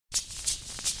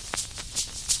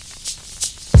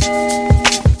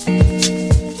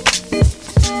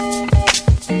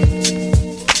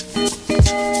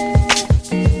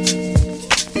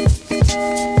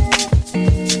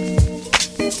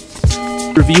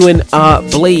Reviewing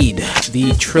Blade,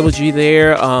 the trilogy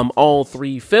there, all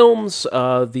three films,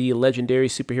 the legendary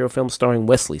superhero film starring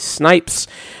Wesley Snipes.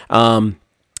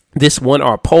 This won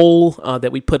our poll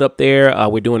that we put up there.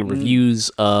 We're doing reviews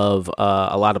of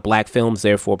a lot of black films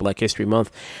there for Black History Month,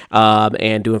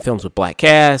 and doing films with black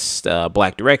cast,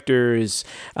 black directors,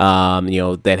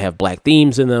 that have black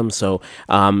themes in them. So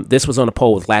this was on a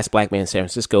poll with Last Black Man in San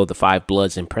Francisco, The Five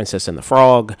Bloods, and Princess and the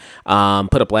Frog.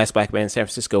 Put up Last Black Man in San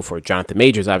Francisco for Jonathan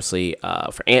Majors, obviously,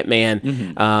 for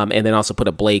Ant-Man, and then also put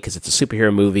up Blade because it's a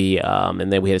superhero movie,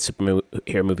 and then we had a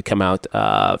superhero movie come out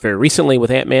very recently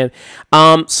with Ant-Man.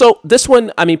 So this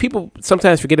one, I mean, people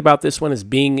sometimes forget about this one as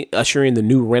being ushering the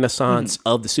new renaissance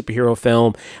of the superhero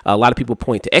film. A lot of people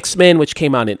point to X-Men, which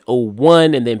came out in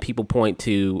 2001, and then people point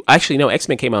to, actually, no,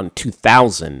 X-Men came out in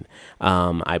 2000,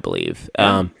 I believe.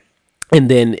 And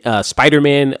then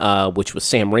Spider-Man, which was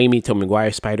Sam Raimi, Tobey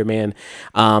Maguire's Spider-Man,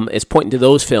 is pointing to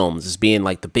those films as being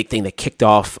like the big thing that kicked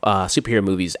off superhero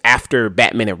movies after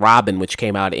Batman and Robin, which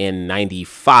came out in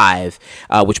 95,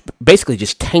 which basically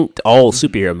just tanked all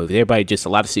superhero movies. Everybody a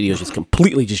lot of studios just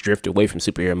completely just drifted away from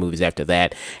superhero movies after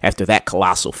that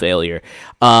colossal failure.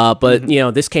 But,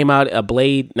 this came out,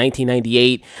 Blade,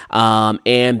 1998,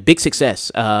 and big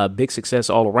success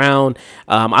all around.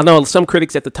 I know some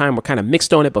critics at the time were kind of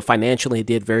mixed on it, but financially it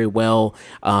did very well.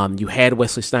 You had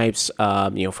Wesley Snipes,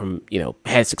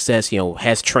 had success,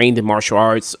 has trained in martial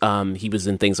arts. He was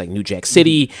in things like New Jack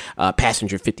City,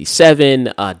 Passenger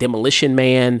 57, Demolition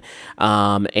Man,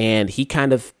 and he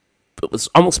kind of, it was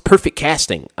almost perfect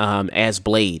casting as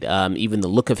Blade. Even the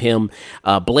look of him,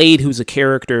 Blade, who's a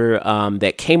character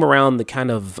that came around the kind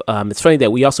of. It's funny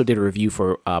that we also did a review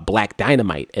for Black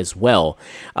Dynamite as well,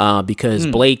 because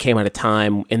Blade came at a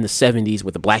time in the 70s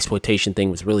where the blaxploitation thing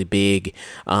was really big.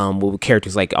 With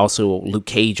characters like also Luke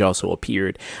Cage also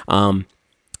appeared.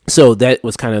 So that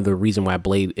was kind of the reason why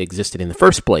Blade existed in the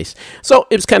first place. So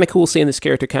it was kind of cool seeing this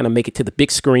character kind of make it to the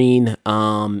big screen,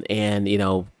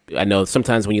 and I know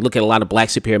sometimes when you look at a lot of black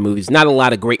superhero movies, not a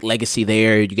lot of great legacy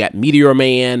there. You got Meteor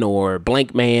Man or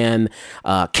Blank Man,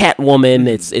 Catwoman.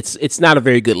 It's not a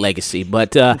very good legacy,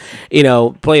 but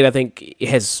Blade, I think,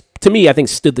 has, to me, I think,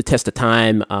 stood the test of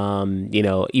time.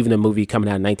 Even a movie coming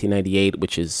out in 1998,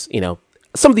 which is,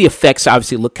 some of the effects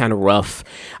obviously look kind of rough.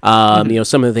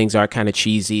 Some of the things are kind of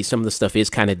cheesy. Some of the stuff is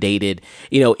kind of dated.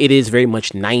 It is very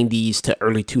much 90s to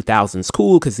early 2000s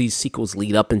cool because these sequels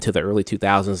lead up into the early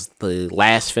 2000s. The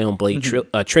last film, Blade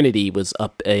Trinity, was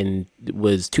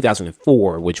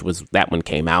 2004, which was that one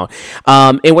came out.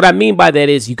 And what I mean by that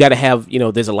is you got to have,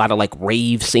 there's a lot of like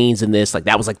rave scenes in this. Like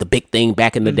that was like the big thing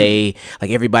back in the day.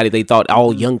 Like everybody, they thought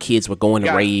all young kids were going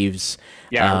to raves.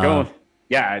 Yeah, we're going.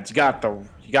 Yeah, you got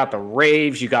the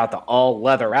raves, you got the all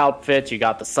leather outfits, you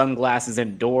got the sunglasses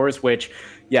indoors, which,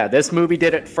 this movie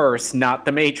did it first, not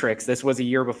The Matrix. This was a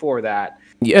year before that.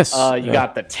 Yes. You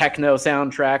got the techno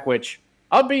soundtrack, which,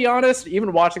 I'll be honest,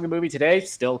 even watching the movie today,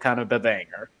 still kind of a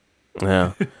banger.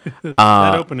 Yeah.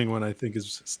 That opening one, I think,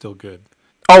 is still good.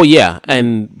 Oh, yeah.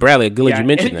 And Bradley, good you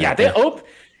mentioned that.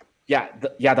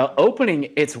 The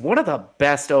opening, it's one of the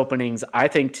best openings, I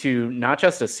think, to not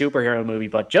just a superhero movie,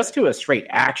 but just to a straight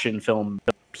action film,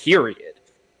 period.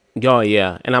 Oh,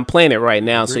 yeah. And I'm playing it right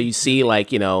now. So you see,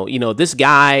 like, this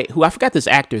guy who, I forgot this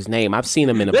actor's name. I've seen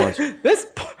him in a bunch. This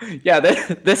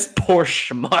poor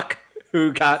schmuck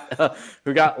who got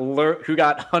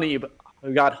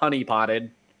honey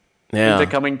potted into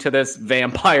coming to this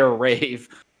vampire rave.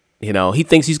 He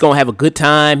thinks he's going to have a good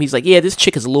time. He's like, yeah, this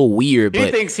chick is a little weird, but,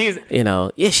 he thinks he's,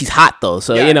 she's hot, though.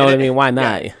 So, what I mean? Why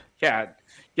not? Yeah.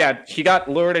 He got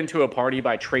lured into a party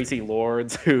by Tracy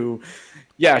Lords, who,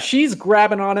 she's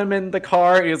grabbing on him in the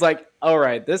car. He's like, all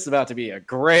right, this is about to be a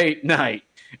great night.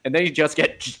 And then you just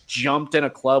get jumped in a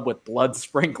club with blood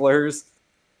sprinklers.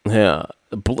 Yeah.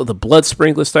 The blood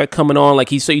sprinklers start coming on, like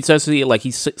he starts to see, like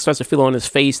he starts to feel on his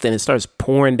face, then it starts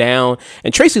pouring down.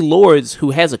 And Tracy Lords,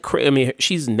 who has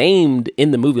she's named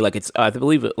in the movie, like it's I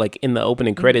believe like in the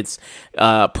opening credits,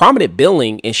 prominent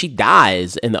billing, and she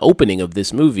dies in the opening of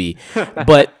this movie.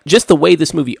 But just the way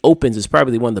this movie opens is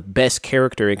probably one of the best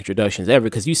character introductions ever,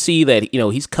 because you see that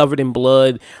he's covered in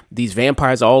blood, these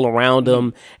vampires all around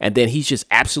him, and then he's just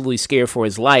absolutely scared for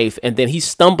his life, and then he's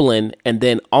stumbling, and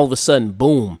then all of a sudden,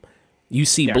 boom. You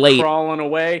see Blade crawling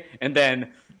away, and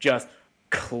then just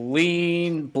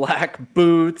clean black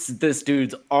boots. This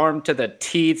dude's armed to the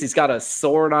teeth. He's got a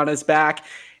sword on his back,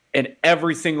 and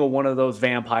every single one of those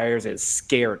vampires is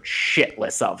scared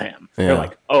shitless of him. Yeah. They're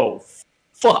like, oh,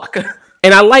 fuck.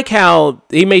 And I like how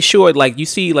they made sure, like you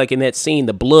see, like in that scene,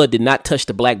 the blood did not touch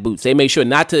the black boots. They made sure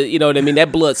not to, you know what I mean?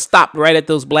 That blood stopped right at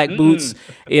those black boots.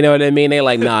 You know what I mean? They're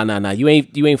like, nah. You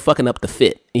ain't fucking up the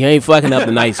fit. You ain't fucking up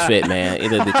the nice fit, man.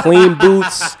 Either the clean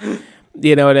boots.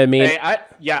 You know what I mean? Hey,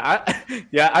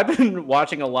 I've been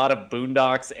watching a lot of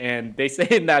Boondocks, and they say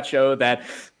in that show that,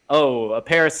 a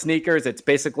pair of sneakers, it's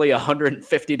basically $150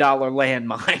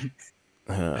 landmine.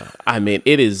 I mean,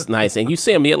 it is nice, and you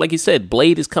see him. Like you said,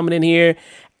 Blade is coming in here,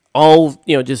 all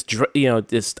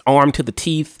just armed to the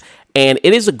teeth, and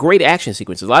it is a great action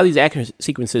sequence. A lot of these action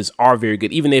sequences are very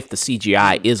good, even if the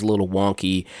CGI is a little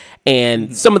wonky.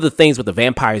 And some of the things with the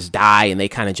vampires die, and they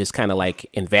kind of like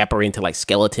evaporate into like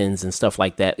skeletons and stuff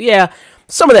like that. Yeah,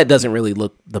 some of that doesn't really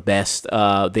look the best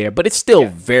there, but it's still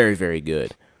very, very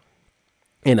good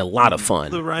and a lot of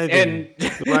fun. The writing,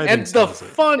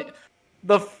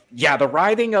 the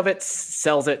writing of it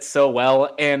sells it so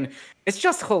well, and it's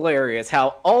just hilarious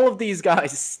how all of these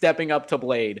guys stepping up to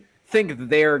Blade think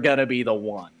they're gonna be the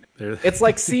one. It's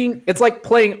like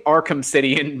playing Arkham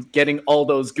City and getting all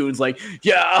those goons like,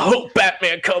 yeah, I hope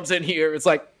Batman comes in here. It's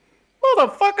like,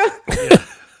 motherfucker. Yeah.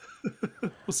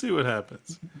 We'll see what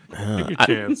happens. Take your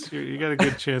chance. You got a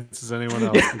good chance as anyone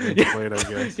else against Blade, I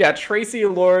guess. Yeah, Tracy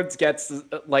Lords gets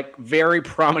like very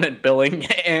prominent billing,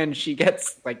 and she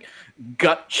gets like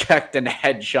gut checked and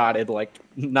headshotted like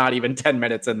not even 10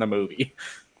 minutes in the movie.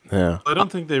 Yeah, I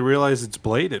don't think they realize it's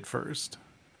Blade at first.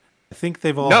 I think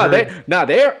they've all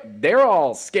they're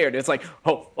all scared. It's like,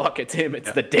 oh fuck, it's him.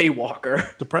 It's the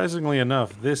Daywalker. Surprisingly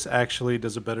enough, this actually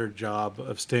does a better job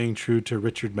of staying true to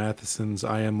Richard Matheson's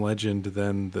I Am Legend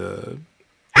than the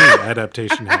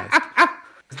adaptation has.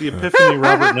 The epiphany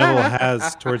Robert Neville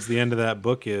has towards the end of that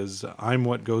book is, I'm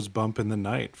what goes bump in the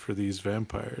night for these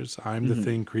vampires. I'm the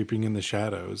thing creeping in the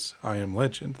shadows. I Am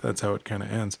Legend. That's how it kind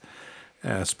of ends.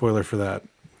 Spoiler for that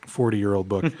 40-year-old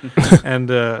book.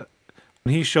 And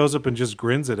when he shows up and just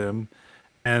grins at him,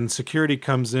 and security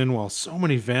comes in while so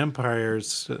many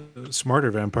vampires, smarter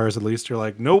vampires at least, are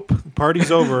like, nope,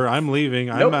 party's over. I'm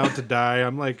leaving. I'm out to die.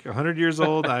 I'm like 100 years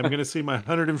old. I'm going to see my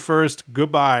 101st.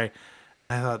 Goodbye.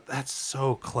 I thought, that's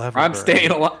so clever. I'm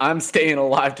staying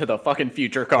alive to the fucking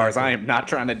future cars. I am not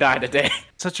trying to die today.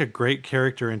 Such a great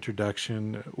character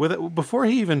introduction. Before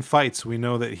he even fights, we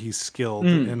know that he's skilled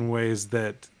in ways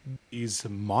that these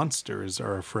monsters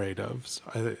are afraid of. So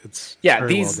it's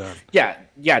very well done.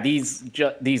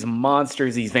 These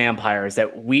monsters, these vampires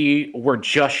that we were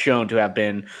just shown to have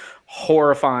been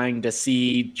horrifying to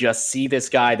see. Just see this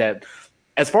guy that,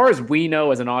 as far as we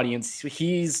know as an audience,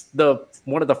 he's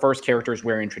one of the first characters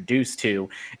we're introduced to,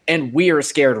 and we are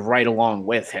scared right along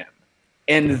with him.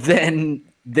 And then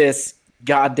this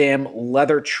goddamn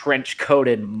leather trench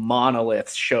coated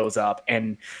monolith shows up,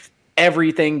 and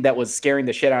everything that was scaring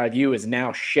the shit out of you is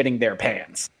now shitting their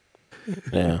pants.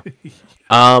 Yeah.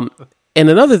 And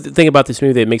another thing about this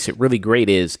movie that makes it really great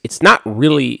is it's not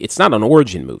an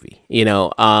origin movie. When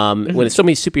it's so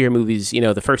many superhero movies,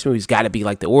 the first movie's got to be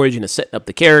like the origin of setting up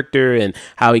the character and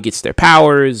how he gets their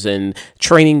powers and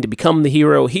training to become the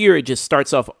hero. Here, it just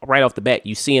starts off right off the bat.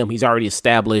 You see him, he's already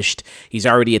established. He's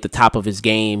already at the top of his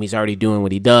game. He's already doing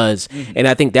what he does. Mm-hmm. And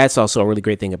I think that's also a really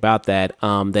great thing about that.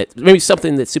 That maybe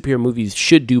something that superhero movies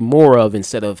should do more of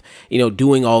instead of,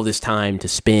 doing all this time to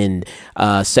spend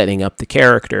setting up the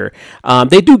character.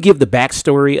 They do give the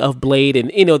backstory of Blade, and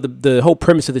the whole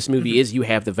premise of this movie is you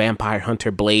have the vampire hunter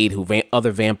Blade, who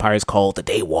other vampires call the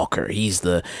Daywalker. He's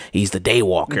the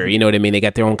Daywalker. You know what I mean? They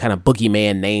got their own kind of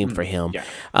boogeyman name for him.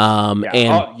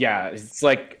 It's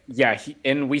like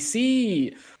and we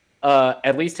see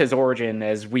at least his origin,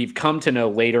 as we've come to know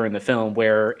later in the film,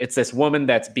 where it's this woman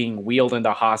that's being wheeled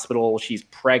into hospital. She's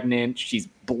pregnant. She's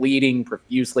bleeding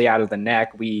profusely out of the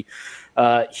neck. We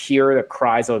hear the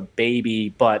cries of a baby,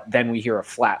 but then we hear a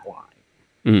flat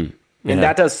line. And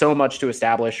that does so much to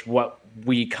establish what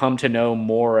we come to know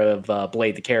more of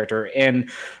Blade the character. And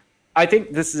I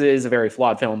think this is a very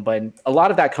flawed film, but a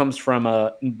lot of that comes from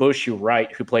Bushu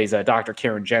Wright, who plays Dr.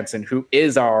 Karen Jensen, who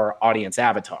is our audience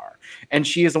avatar. And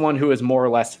she is the one who is more or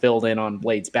less filled in on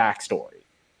Blade's backstory.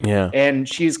 Yeah. And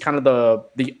she's kind of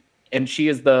she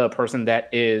is the person that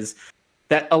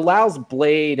allows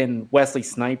Blade and Wesley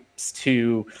Snipes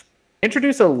to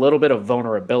introduce a little bit of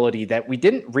vulnerability that we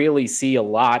didn't really see a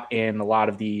lot in a lot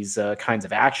of these kinds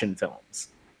of action films.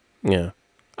 Yeah.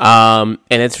 And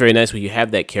it's very nice when you have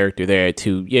that character there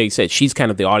to, you said she's kind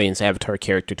of the audience avatar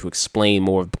character to explain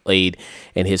more of Blade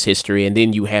and his history. And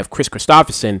then you have Chris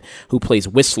Christopherson, who plays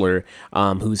Whistler,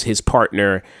 who's his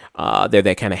partner, there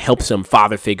that kind of helps him,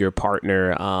 father figure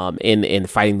partner in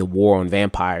fighting the war on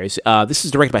vampires. This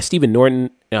is directed by Stephen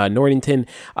Norrington,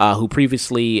 who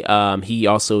previously he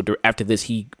also after this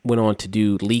he went on to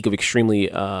do League of Extremely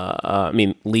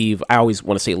Leave. I always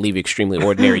want to say League of Extremely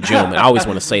Ordinary Gentlemen. I always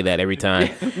want to say that every time.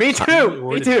 Me too.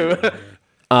 Me too.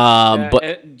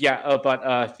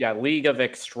 League of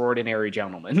Extraordinary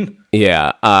Gentlemen.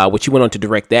 Yeah, which he went on to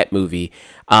direct that movie,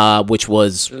 which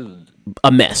was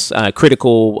a mess,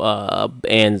 critical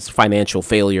and financial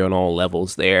failure on all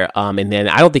levels there. And then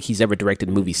I don't think he's ever directed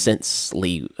a movie since the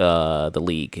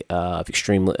League of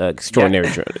Extraordinary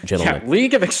Gentlemen. Yeah,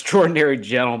 League of Extraordinary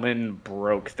Gentlemen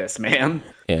broke this man.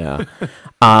 Yeah,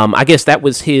 I guess that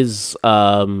was his.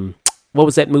 What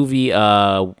was that movie?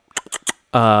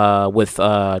 With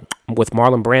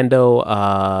Marlon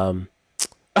Brando.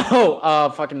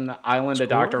 Fucking Island of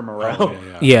Dr. Moreau.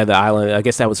 Oh, Yeah, the island. I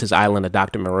guess that was his Island of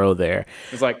Dr. Moreau there.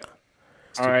 It's like,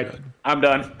 all right, good. I'm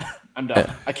done. I'm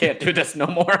done. I can't do this no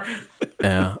more.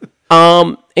 Yeah.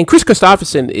 And Chris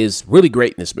Christopherson is really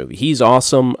great in this movie. He's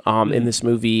awesome in this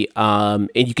movie. And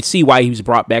you can see why he was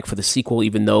brought back for the sequel,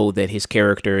 even though that his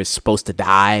character is supposed to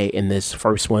die in this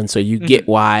first one. So you get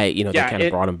why, they kind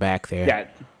of brought him back there.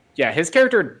 Yeah, his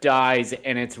character dies,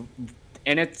 and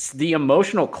it's the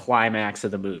emotional climax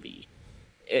of the movie.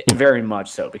 Very much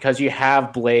so, because you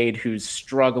have Blade who's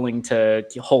struggling to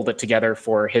hold it together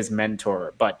for his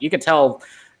mentor, but you can tell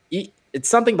it's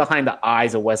something behind the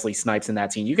eyes of Wesley Snipes in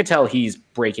that scene. You can tell he's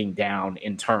breaking down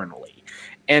internally,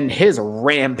 and his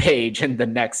rampage in the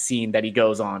next scene that he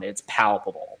goes on, it's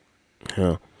palpable.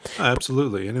 Yeah.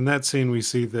 Absolutely. And in that scene, we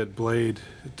see that Blade,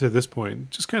 to this point,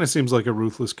 just kind of seems like a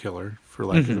ruthless killer, for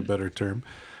lack of a better term,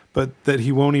 but that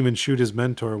he won't even shoot his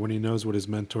mentor when he knows what his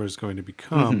mentor is going to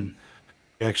become.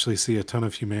 We actually see a ton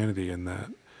of humanity in that.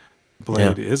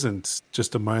 Blade isn't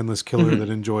just a mindless killer that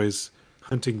enjoys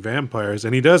hunting vampires,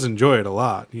 and he does enjoy it a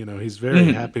lot. He's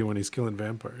very happy when he's killing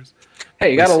vampires.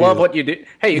 Hey, you gotta love what you do.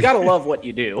 Hey, you gotta love what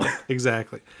you do.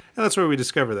 Exactly. And that's where we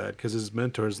discover that, because his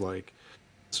mentor's like,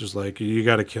 you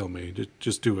got to kill me.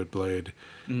 Just do it, Blade.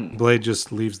 Blade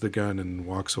just leaves the gun and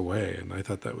walks away, and I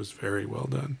thought that was very well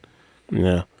done.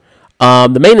 Yeah.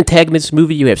 The main antagonist of the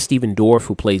movie, you have Stephen Dorff,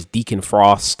 who plays Deacon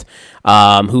Frost,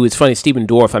 who is funny. Stephen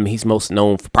Dorff, he's most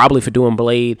known probably for doing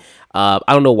Blade. I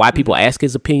don't know why people ask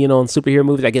his opinion on superhero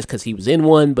movies. I guess because he was in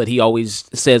one, but he always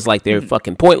says like they're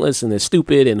fucking pointless and they're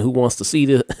stupid, and who wants to see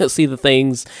the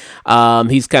things.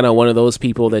 He's kind of one of those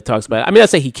people that talks about it. I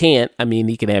say he can't.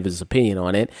 He can have his opinion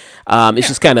on it. It's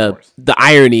just kind of, the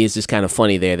irony is just kind of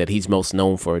funny there that he's most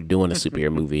known for doing a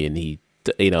superhero movie, and he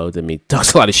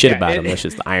talks a lot of shit about him. That's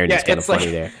just the irony. It's kind of funny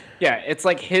there. Yeah, it's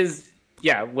like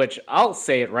which I'll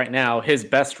say it right now, his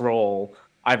best role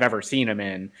I've ever seen him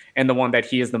in, and the one that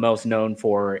he is the most known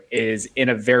for, is in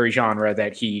a very genre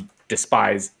that he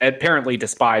apparently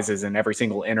despises in every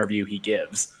single interview he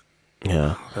gives.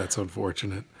 Yeah. That's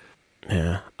unfortunate.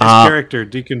 Yeah. His character,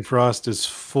 Deacon Frost, is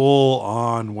full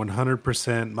on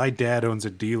 100%. My dad owns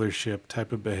a dealership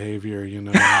type of behavior,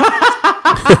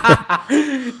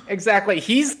 Exactly.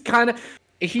 He's kind of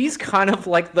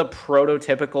like the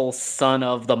prototypical son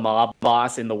of the mob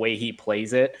boss in the way he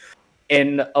plays it,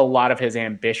 in a lot of his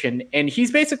ambition. And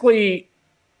he's basically,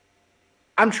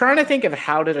 I'm trying to think of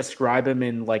how to describe him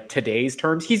in like today's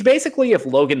terms. He's basically if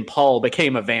Logan Paul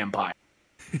became a vampire.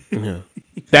 Yeah.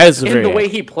 That is in the way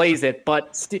he plays it,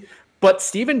 but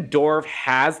Stephen Dorff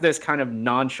has this kind of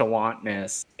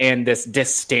nonchalantness and this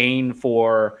disdain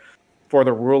for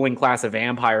the ruling class of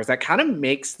vampires that kind of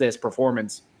makes this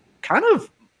performance kind of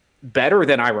better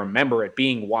than I remember it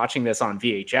being, watching this on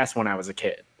VHS when I was a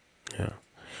kid. Yeah.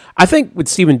 I think with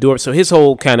Stephen Dorff, so his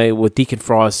whole kind of, with Deacon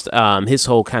Frost, his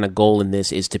whole kind of goal in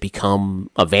this is to become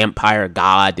a vampire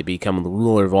god, to become the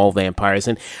ruler of all vampires.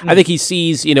 And I think he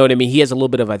sees, he has a little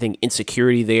bit of, I think,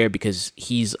 insecurity there because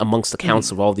he's amongst the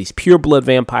counts of all these pureblood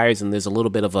vampires. And there's a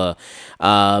little bit of a,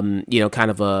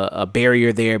 kind of a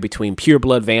barrier there between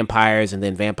pureblood vampires and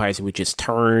then vampires who were just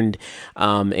turned.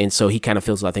 And so he kind of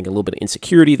feels, I think, a little bit of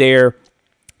insecurity there.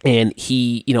 And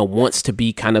he, wants to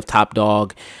be kind of top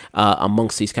dog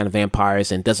amongst these kind of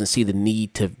vampires, and doesn't see the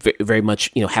need to very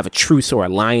much, have a truce or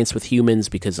alliance with humans,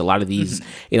 because a lot of these,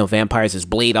 vampires, as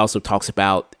Blade also talks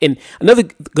about. And another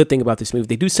good thing about this movie,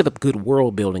 they do set up good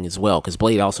world building as well, because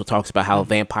Blade also talks about how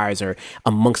vampires are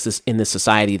amongst this in this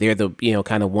society. They're the,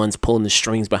 kind of ones pulling the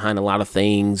strings behind a lot of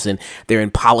things, and they're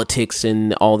in politics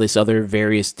and all this other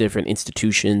various different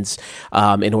institutions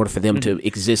in order for them to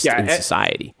exist in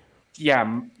society.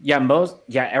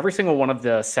 Every single one of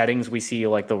the settings we see,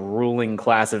 like the ruling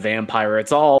class of vampire,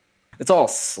 it's all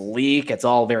sleek, it's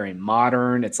all very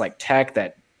modern. It's like tech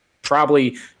that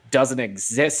probably doesn't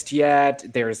exist yet.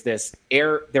 There's this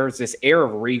air of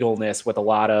regalness with a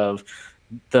lot of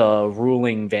the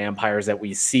ruling vampires that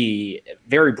we see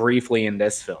very briefly in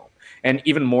this film, and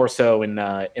even more so in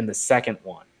the second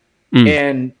one.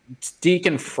 And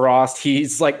Deacon Frost,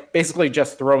 he's like basically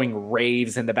just throwing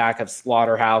raves in the back of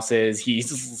slaughterhouses.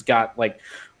 He's got like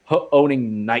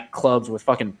owning nightclubs with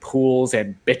fucking pools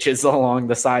and bitches along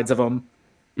the sides of them.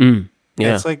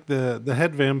 Yeah, it's like the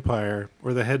head vampire,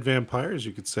 or the head vampires,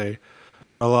 you could say,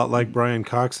 a lot like Brian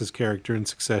Cox's character in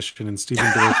Succession, and Stephen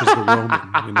Dorff is the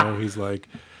Roman. You know, he's like,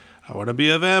 I want to be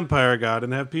a vampire god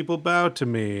and have people bow to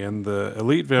me. And the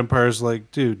elite vampire's like,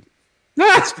 dude,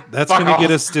 that's going to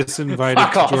get us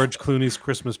disinvited to George Clooney's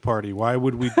Christmas party. Why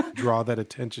would we draw that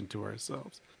attention to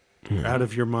ourselves? You're out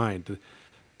of your mind.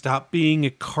 Stop being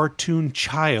a cartoon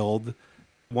child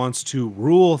wants to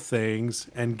rule things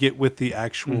and get with the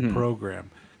actual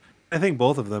program. I think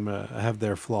both of them have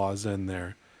their flaws and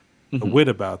their wit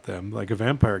about them. Like a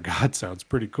vampire god sounds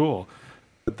pretty cool,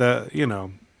 but that, you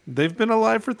know, they've been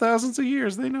alive for thousands of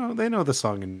years. They know the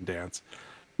song and dance.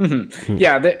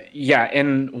 Yeah,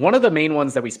 and one of the main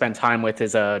ones that we spend time with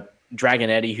is Dragon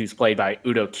Eddie, who's played by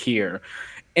Udo Kier,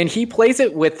 and he plays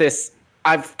it with this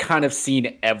I've kind of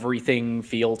seen everything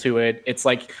feel to it. It's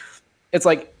like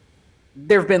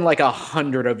there have been like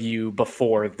 100 of you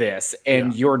before this,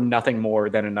 and you're nothing more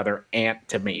than another ant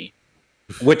to me,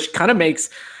 which kind of makes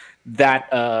that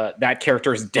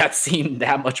character's death scene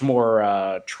that much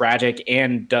more tragic,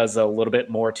 and does a little bit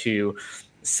more to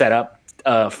set up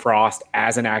Frost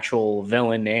as an actual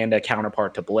villain and a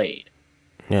counterpart to Blade.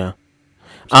 Yeah.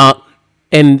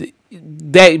 And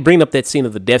that bring up that scene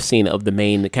of the death scene of the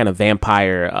main kind of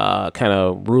vampire kind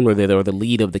of ruler there, or the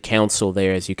lead of the council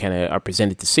there, as you kind of are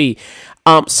presented to see.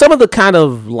 Some of the kind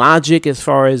of logic as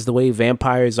far as the way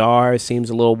vampires are seems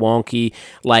a little wonky.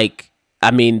 Like,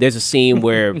 I mean, there's a scene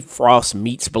where Frost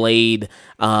meets Blade,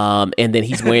 and then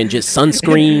he's wearing just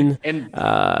sunscreen, and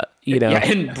you know,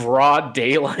 in broad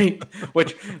daylight.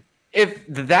 Which, if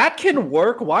that can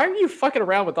work, why are you fucking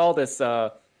around with all this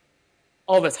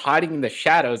hiding in the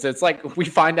shadows? It's like we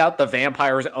find out the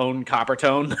vampire's own copper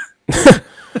tone.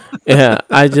 Yeah,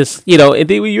 I just, you know, and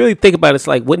then when you really think about it, it's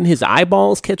like, wouldn't his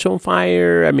eyeballs catch on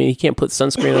fire? I mean, he can't put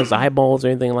sunscreen on his eyeballs or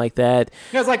anything like that.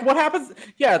 Yeah, it's like, what happens?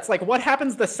 Yeah, it's like, what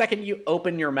happens the second you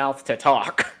open your mouth to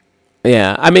talk?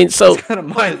 Yeah, I mean, so that's kind of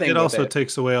my thing. It also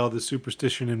takes away all the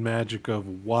superstition and magic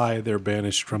of why they're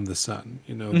banished from the sun.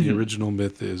 You know, the original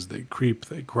myth is they creep,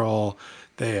 they crawl,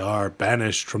 they are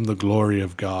banished from the glory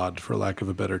of God, for lack of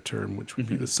a better term, which would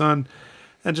be the sun.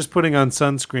 And just putting on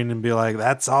sunscreen and be like,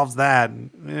 that solves that.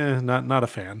 Not a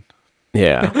fan.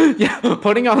 Yeah. Yeah,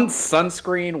 putting on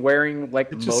sunscreen, wearing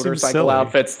like motorcycle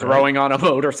outfits, throwing on a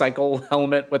motorcycle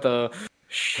helmet with a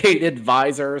shaded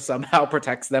visor somehow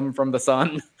protects them from the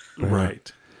sun.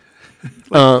 Right.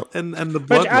 And the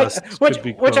bloodlust could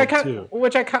be which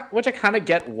I kind of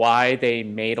get why they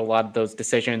made a lot of those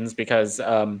decisions, because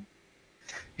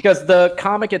the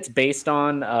comic it's based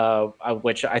on,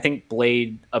 which I think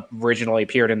Blade originally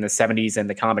appeared in the 70s in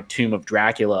the comic Tomb of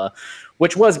Dracula,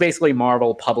 which was basically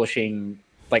Marvel publishing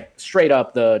like straight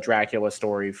up the Dracula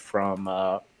story from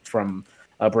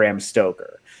Bram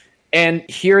Stoker. And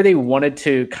here they wanted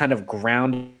to kind of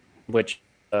ground, which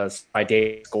by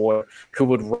Dave Gore, who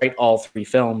would write all three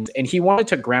films, and he wanted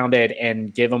to ground it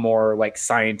and give a more like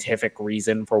scientific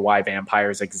reason for why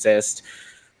vampires exist,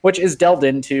 which is delved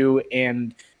into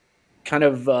and kind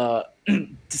of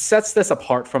sets this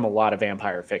apart from a lot of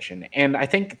vampire fiction. And I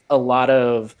think a lot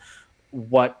of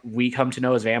what we come to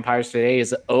know as vampires today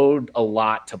is owed a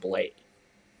lot to Blade.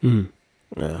 Yeah.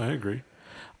 I agree.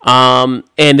 And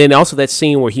then also that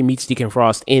scene where he meets Deacon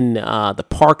Frost in the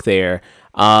park there.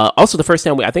 Also the first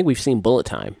time I think we've seen Bullet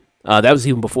Time. That was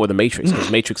even before The Matrix,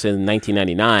 because Matrix in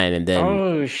 1999, and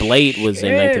then Blade was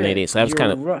in 1988. So that was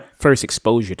kind of first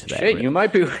exposure to that. Shit, really. You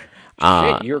might be...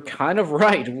 Shit, you're kind of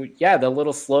right. Yeah, the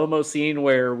little slow-mo scene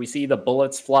where we see the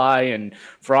bullets fly and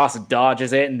Frost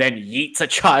dodges it and then yeets a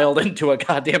child into a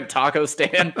goddamn taco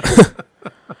stand. Sorry,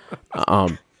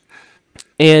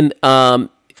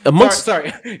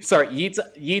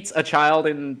 yeets a child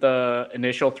in the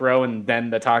initial throw, and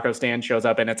then the taco stand shows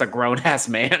up and it's a grown-ass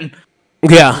man.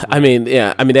 Yeah, I mean,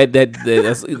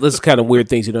 that's kind of weird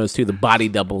things you notice too. The body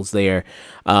doubles there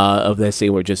of that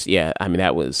scene were just, I mean,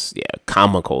 that was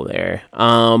comical there.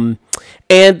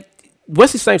 And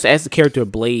Wesley Snipes as the character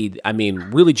of Blade, I mean,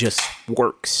 really just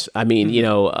works. I mean,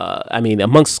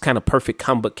 amongst kind of perfect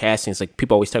comic book castings, like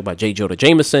people always talk about J. Jonah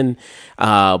Jameson,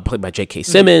 played by J.K.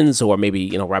 Simmons, or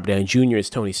maybe, Robert Downey Jr. as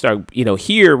Tony Stark.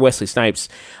 Here, Wesley Snipes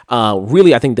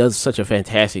really, I think, does such a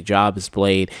fantastic job as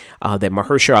Blade that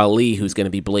Mahershala Ali, who's going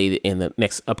to be Blade in the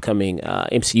next upcoming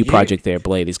MCU project there,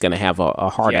 Blade, is going to have a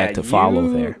hard act to follow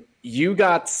there. You've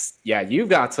got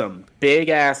some big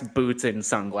ass boots and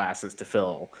sunglasses to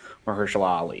fill, Mahershala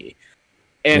Ali.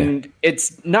 And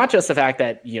it's not just the fact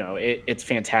that, it's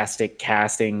fantastic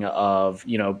casting of,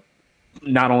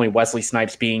 not only Wesley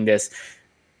Snipes being this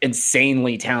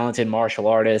insanely talented martial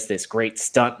artist, this great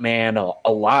stuntman,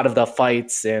 a lot of the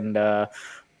fights and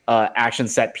action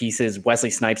set pieces, Wesley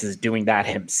Snipes is doing that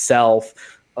himself.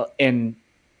 And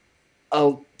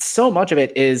so much of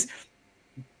it is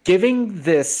giving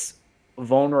this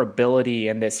vulnerability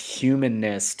and this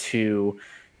humanness to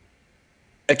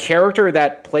a character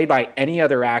that, played by any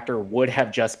other actor, would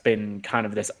have just been kind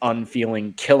of this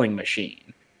unfeeling killing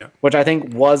machine, which I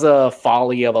think was a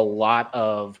folly of a lot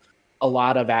of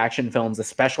action films,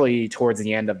 especially towards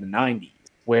the end of the 90s,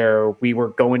 where we were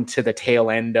going to the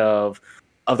tail end of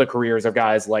the careers of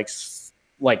guys like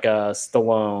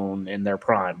Stallone in their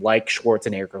prime, like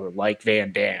Schwarzenegger, like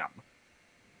Van Damme.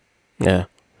 Yeah.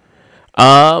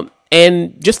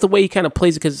 And just the way he kind of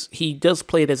plays it, because he does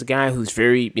play it as a guy who's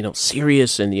very,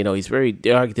 serious, and, he's very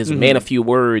dark. There's a man of few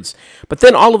words. But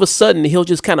then all of a sudden, he'll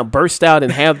just kind of burst out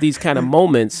and have these kind of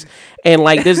moments. And,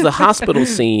 like, there's the hospital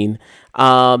scene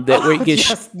where he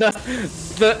gets...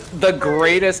 the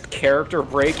greatest character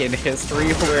break in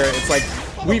history, where it's like,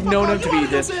 we've known him to be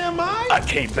this, I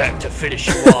came back to finish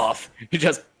you off. He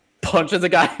just punches a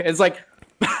guy. It's like...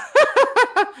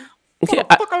 What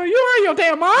the fuck are you out of your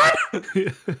damn mind?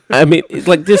 I mean, it's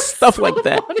like just stuff like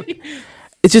that.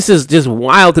 It's just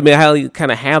wild to me how you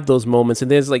kind of have those moments.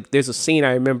 And there's a scene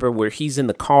I remember where he's in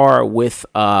the car with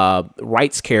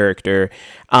Wright's character,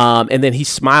 and then he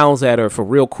smiles at her for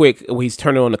real quick when he's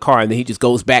turning on the car, and then he just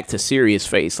goes back to serious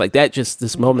face like that. Just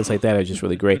this moments like that are just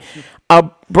really great.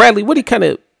 Bradley, what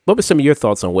were some of your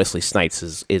thoughts on Wesley Snipes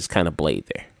is kind of Blade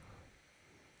there?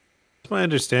 My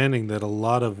understanding that a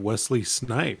lot of Wesley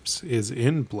Snipes is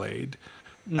in Blade.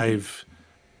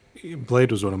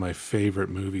 Blade was one of my favorite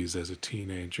movies as a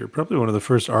teenager. Probably one of the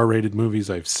first R-rated movies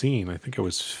I've seen. I think I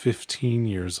was 15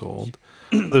 years old,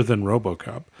 other than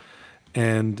RoboCop.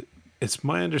 And it's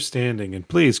my understanding, and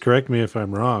please correct me if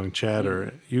I'm wrong, Chad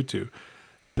or you two,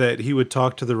 that he would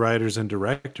talk to the writers and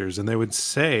directors, and they would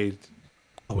say,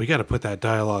 "Oh, we got to put that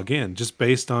dialogue in," just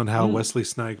based on how Wesley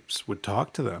Snipes would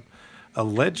talk to them.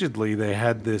 Allegedly, they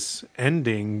had this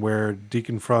ending where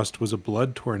Deacon Frost was a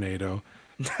blood tornado.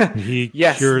 He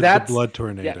cured the blood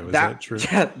tornado. Is that true?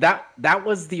 Yeah, that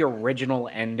was the original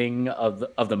ending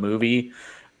of the movie.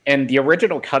 And the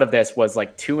original cut of this was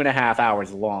like 2.5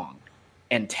 hours long.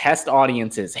 And test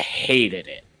audiences hated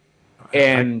it.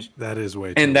 And that is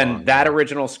way too And then long. That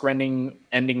original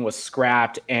ending was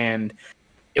scrapped, and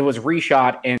it was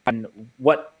reshot. And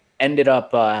what ended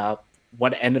up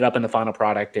in the final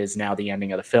product is now the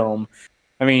ending of the film.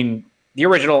 I mean, the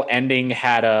original ending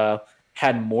had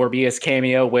Morbius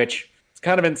cameo, which is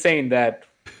kind of insane that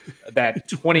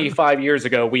 25 years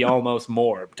ago we almost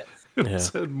morbed. It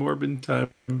said Morbid time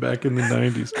back in the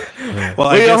 90s. Well,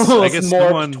 I guess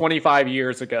morbed 25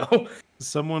 years ago.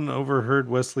 Someone overheard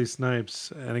Wesley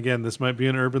Snipes, and again, this might be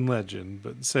an urban legend,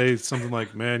 but say something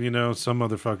like, "Man, some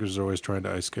motherfuckers are always trying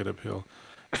to ice skate uphill."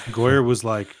 Goyer was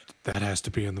like, "That has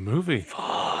to be in the movie."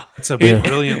 It's a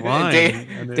brilliant line.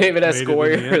 David S.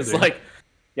 Goyer is like,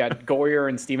 Goyer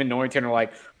and Stephen Norrington are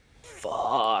like,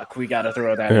 "Fuck, we got to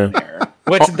throw that in there."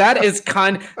 Which that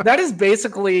is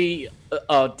basically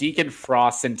Deacon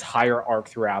Frost's entire arc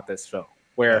throughout this film,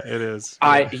 where it is.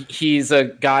 He's a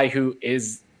guy who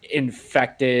is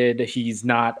infected. He's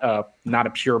not a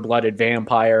pure-blooded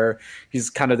vampire. He's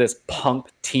kind of this punk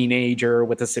teenager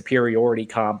with a superiority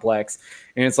complex,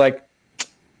 and it's like,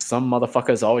 some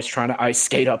motherfucker's always trying to ice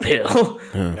skate uphill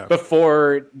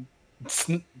before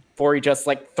he just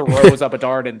like throws up a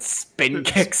dart and spin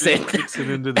kicks it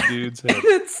into the dude's head.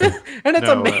 It's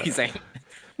amazing.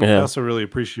 I also really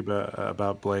appreciate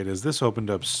about Blade is this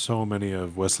opened up so many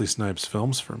of Wesley Snipes'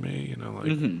 films for me.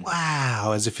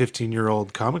 Wow, as a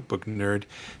 15-year-old comic book nerd,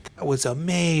 that was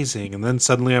amazing. And then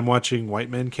suddenly I'm watching White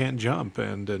Men Can't Jump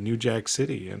and New Jack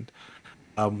City. And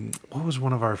what was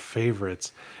one of our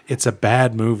favorites? It's a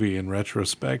bad movie in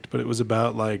retrospect, but it was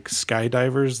about like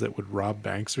skydivers that would rob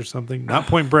banks or something. Not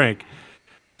Point Break.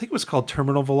 I think it was called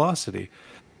Terminal Velocity.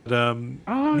 But,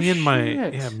 Oh, me and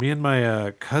shit.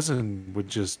 my cousin would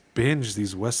just binge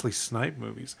these Wesley Snipe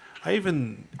movies. I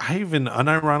even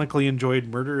unironically enjoyed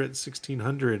Murder at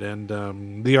 1600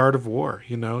 and The Art of War.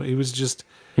 It was just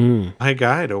Mm. my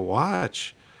guy to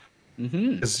watch.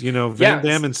 Mm-hmm. Because Van Damme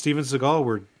Yes. and Steven Seagal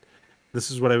were. This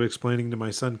is what I was explaining to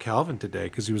my son Calvin today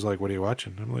because he was like, "What are you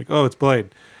watching?" I'm like, "Oh, it's Blade,"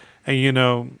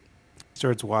 and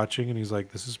starts watching and he's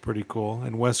like, "This is pretty cool."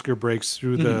 And Wesker breaks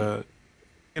through the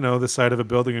side of a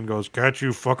building and goes, "Catch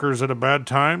you fuckers at a bad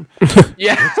time."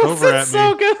 Yes, Looks over it's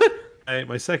at me. so good.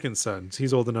 My second son,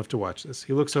 he's old enough to watch this.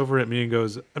 He looks over at me and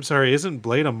goes, "I'm sorry, isn't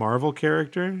Blade a Marvel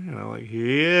character?" And I'm like,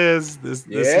 "He is. This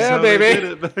is Yeah, how they baby.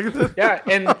 did it back then." Yeah,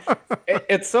 and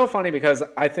it's so funny because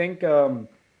I think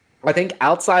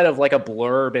outside of like a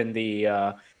blurb in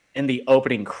the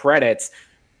opening credits,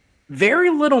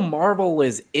 very little Marvel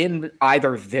is in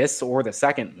either this or the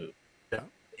second movie.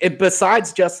 Yeah.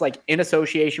 Besides just like in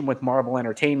association with Marvel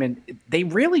Entertainment, they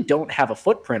really don't have a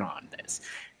footprint on this,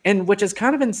 and which is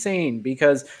kind of insane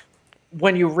because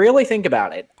when you really think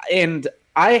about it, and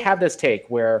I have this take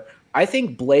where I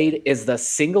think Blade is the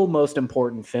single most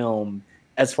important film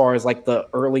as far as like the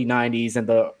early 90s and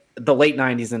the late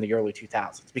 90s and the early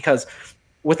 2000s because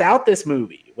without this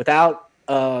movie, without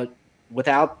the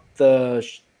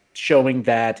showing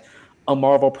that a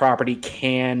Marvel property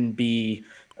can be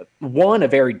one, a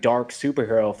very dark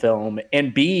superhero film,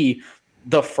 and B,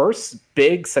 the first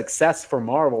big success for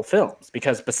Marvel films.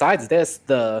 Because besides this,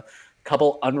 the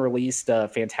couple unreleased the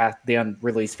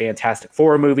unreleased Fantastic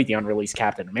Four movie, the unreleased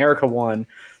Captain America one,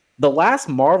 the last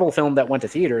Marvel film that went to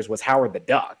theaters was Howard the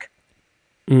Duck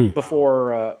Mm.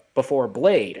 before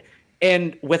Blade.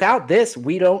 And without this,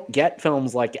 we don't get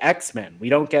films like X-Men. We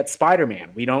don't get Spider-Man.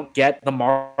 We don't get the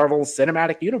Marvel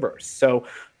Cinematic Universe. So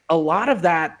a lot of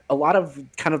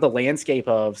kind of the landscape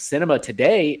of cinema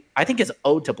today, I think is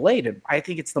owed to Blade. And I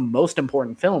think it's the most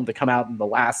important film to come out in the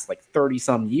last like 30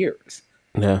 some years.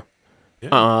 Yeah.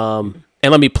 Yeah. And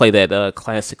let me play that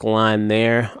classic line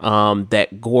there. That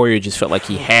Goyer just felt like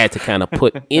he had to kind of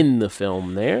put in the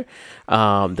film there.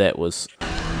 That was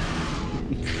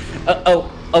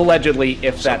Allegedly,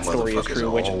 if that story is true,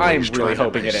 which I'm really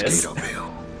hoping it is.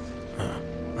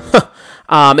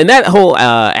 and that whole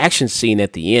action scene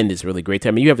at the end is really great.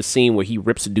 I mean, you have a scene where he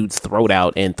rips a dude's throat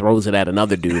out and throws it at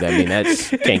another dude. I mean, that's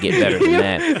can't get better than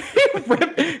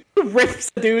that. He rips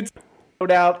the dude's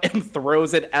throat out and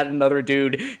throws it at another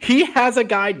dude. He has a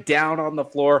guy down on the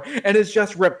floor and is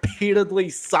just repeatedly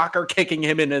soccer kicking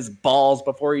him in his balls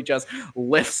before he just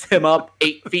lifts him up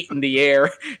 8 feet in the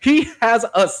air. He has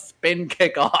a spin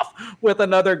kickoff with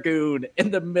another goon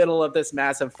in the middle of this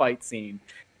massive fight scene.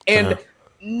 And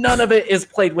none of it is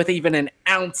played with even an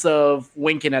ounce of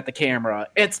winking at the camera.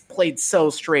 It's played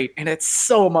so straight and it's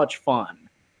so much fun.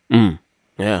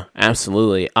 Yeah,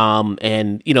 absolutely. And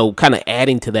kind of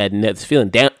adding to that feeling,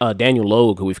 Daniel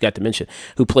Logue, who we've got to mention,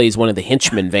 who plays one of the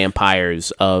henchmen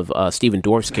vampires of Stephen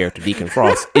Dorff's character, Deacon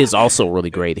Frost, is also really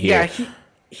great here.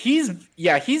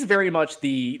 Yeah, he's very much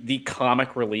the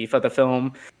comic relief of the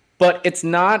film, but it's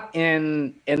not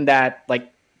in that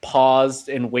like paused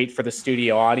and wait for the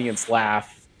studio audience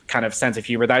laugh kind of sense of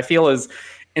humor that I feel is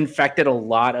infected a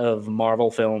lot of Marvel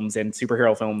films and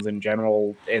superhero films in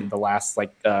general in the last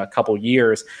like couple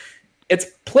years. It's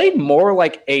played more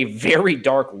like a very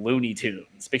dark Looney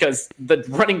Tunes because the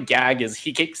running gag is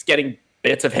he keeps getting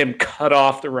bits of him cut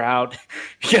off throughout.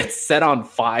 He gets set on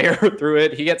fire through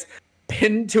it. He gets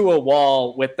pinned to a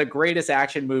wall with the greatest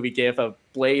action movie gif of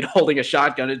Blade holding a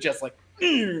shotgun. It's just like,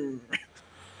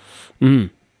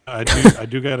 I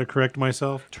do got to correct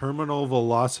myself. Terminal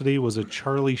Velocity was a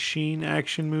Charlie Sheen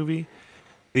action movie.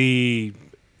 The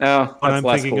oh, one that's I'm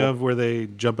less thinking cool. of where they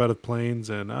jump out of planes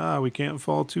and we can't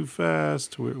fall too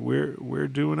fast. We're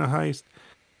doing a heist.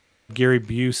 Gary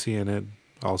Busey in it,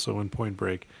 also in Point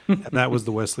Break, and that was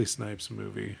the Wesley Snipes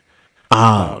movie.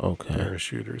 Okay.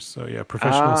 Parachuters. So yeah,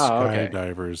 professional Okay.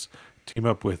 skydivers team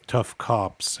up with tough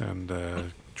cops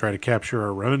and try to capture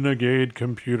a renegade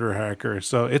computer hacker.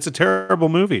 So it's a terrible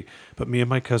movie, but me and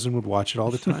my cousin would watch it all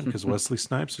the time because Wesley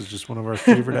Snipes is just one of our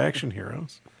favorite action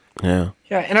heroes. Yeah.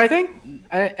 Yeah, and I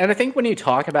think when you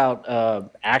talk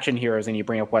about action heroes and you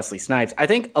bring up Wesley Snipes, I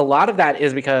think a lot of that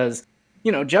is because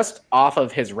just off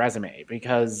of his resume,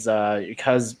 because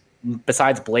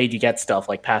besides Blade, you get stuff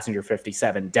like Passenger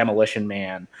 57, Demolition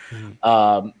Man,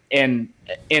 and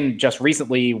just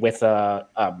recently with Dolomite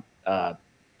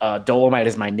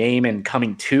Is My Name and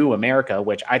Coming to America,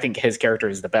 which I think his character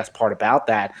is the best part about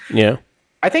that. Yeah.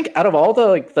 I think out of all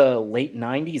the late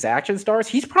 90s action stars,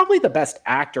 he's probably the best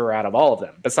actor out of all of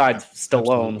them, besides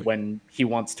Stallone when he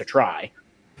wants to try.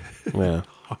 Yeah.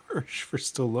 Harsh for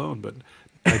Stallone, but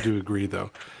I do agree,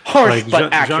 though. Harsh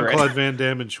but accurate. Jean-Claude Van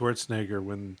Damme and Schwarzenegger,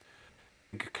 when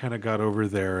they kind of got over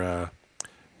their,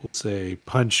 we'll say,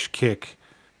 punch kick,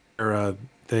 or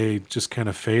they just kind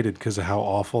of faded because of how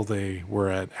awful they were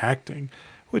at acting.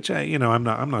 Which I'm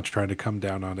not trying to come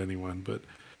down on anyone, but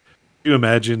you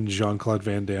imagine Jean-Claude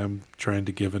Van Damme trying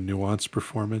to give a nuanced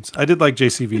performance? I did like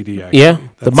JCVD, actually. Yeah,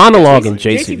 the monologue in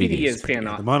JCVD is fantastic.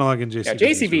 Yeah, the monologue in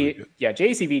JCVD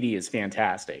JCVD is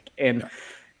fantastic. And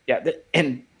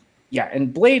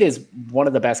and Blade is one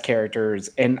of the best characters,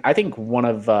 and I think one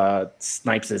of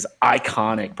Snipes'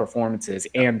 iconic performances,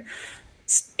 and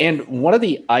one of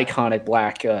the iconic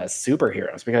black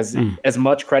superheroes, because as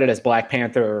much credit as Black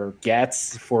Panther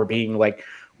gets for being like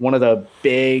one of the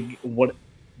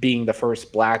being the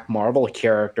first black Marvel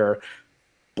character,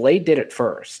 Blade did it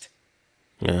first.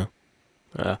 Yeah.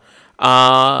 Well,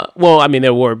 I mean,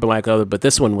 there were black other, but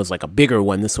this one was like a bigger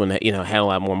one. This one, had a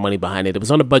lot more money behind it. It was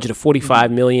on a budget of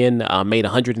 $45 million, made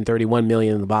 $131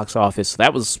 million in the box office. So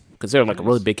that was considered like a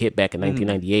really big hit back in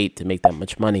 1998 to make that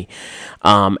much money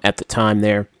at the time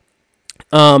there.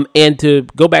 And to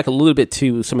go back a little bit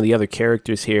to some of the other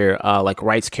characters here, like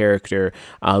Wright's character,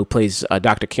 who plays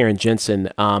Dr. Karen Jensen,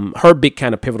 her big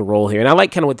kind of pivotal role here. And I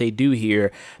like kind of what they do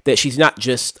here, that she's not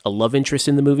just a love interest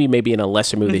in the movie. Maybe in a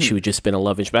lesser movie that she would just been a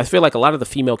love interest. But I feel like a lot of the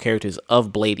female characters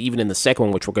of Blade, even in the second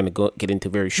one, which we're going to get into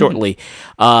very shortly,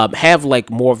 have like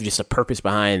more of just a purpose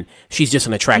behind, she's just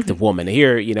an attractive woman.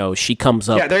 Here, she comes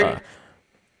up. And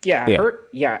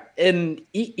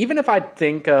even if I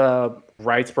think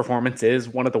Wright's performance is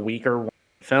one of the weaker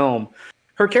film,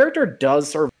 her character does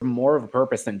serve more of a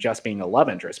purpose than just being a love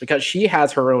interest, because she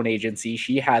has her own agency.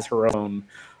 She has her own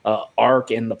arc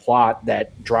in the plot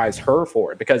that drives her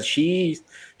forward, because she's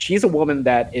a woman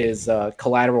that is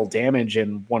collateral damage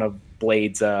in one of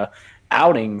Blade's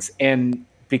outings, and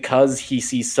because he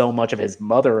sees so much of his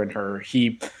mother in her,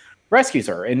 he rescues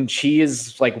her, and she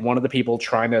is like one of the people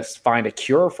trying to find a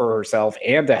cure for herself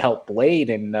and to help Blade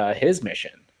in his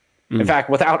mission. In fact,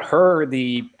 without her,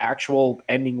 the actual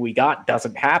ending we got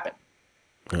doesn't happen.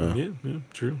 Yeah,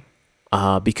 true.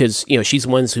 Because she's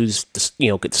one who's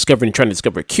trying to discover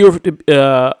a cure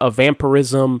of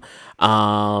vampirism,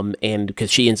 and because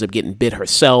she ends up getting bit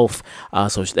herself,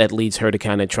 so that leads her to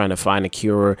kind of trying to find a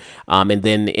cure. And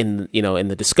then in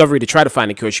the discovery to try to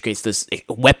find a cure, she creates this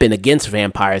weapon against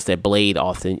vampires that Blade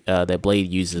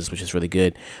uses, which is really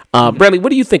good. Bradley, what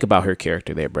do you think about her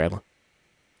character there, Bradley?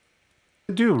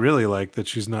 I do really like that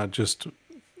she's not just.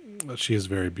 She is a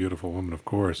very beautiful woman, of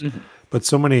course, but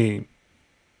so many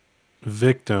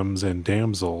victims and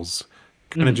damsels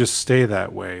kind of just stay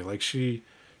that way. Like she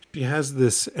has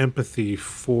this empathy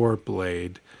for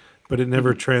Blade, but it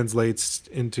never translates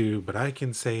into, but I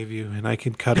can save you and I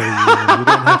can cuddle you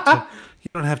and you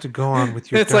don't have to go on with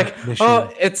your mission.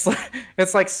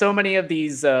 It's like so many of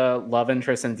these love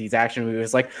interests in these action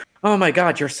movies, like, oh my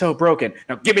god, you're so broken,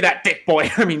 now give me that dick, boy.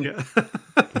 I mean,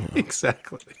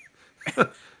 exactly.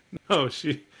 No,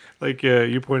 she, like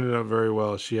you pointed out very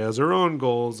well, she has her own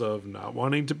goals of not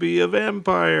wanting to be a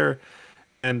vampire,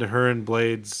 and her and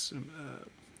Blade's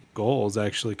goals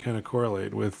actually kind of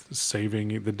correlate with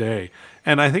saving the day.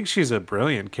 And I think she's a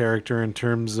brilliant character in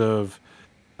terms of,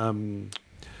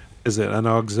 is it an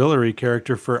auxiliary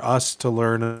character for us to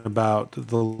learn about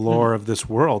the lore of this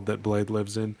world that Blade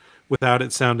lives in, without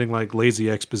it sounding like lazy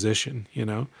exposition,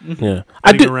 Yeah.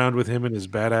 Running around with him in his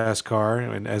badass car,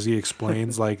 and as he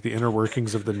explains like the inner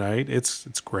workings of the night, it's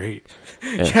great.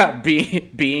 Yeah,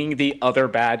 being the other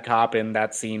bad cop in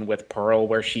that scene with Pearl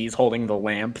where she's holding the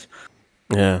lamp.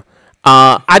 Yeah.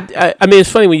 I mean,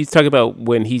 it's funny when you talk about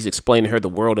when he's explaining to her the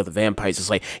world of the vampires.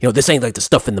 It's like, this ain't like the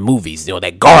stuff in the movies,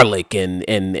 that garlic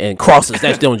and crosses,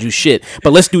 that don't do shit.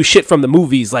 But let's do shit from the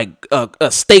movies, like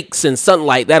steaks and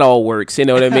sunlight. That all works. You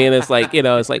know what I mean? It's like,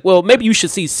 it's like, well, maybe you should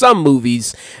see some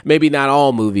movies, maybe not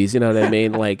all movies. You know what I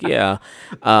mean? Like, yeah.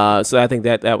 So I think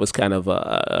that was kind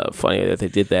of funny that they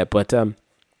did that, but.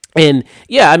 And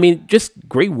yeah, I mean, just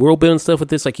great world building stuff with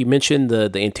this. Like you mentioned,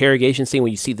 the interrogation scene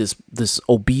when you see this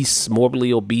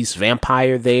morbidly obese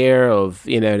vampire there.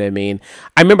 You know what I mean?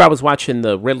 I remember I was watching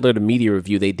the Red Letter Media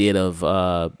review they did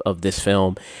of this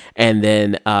film, and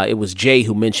then it was Jay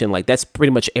who mentioned like that's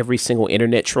pretty much every single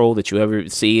internet troll that you ever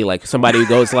see. Like somebody who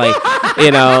goes like,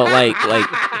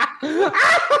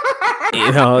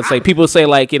 it's like people say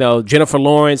like, Jennifer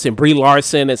Lawrence and Brie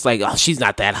Larson. It's like, oh, she's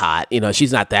not that hot.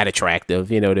 She's not that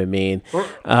attractive. You know what I mean?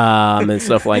 And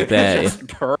stuff like that.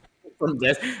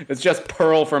 It's just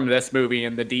Pearl from this movie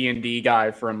and the D&D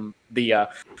guy from the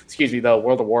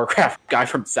World of Warcraft guy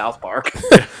from South Park.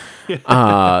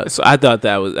 So I thought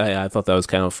that was I thought that was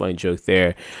kind of a funny joke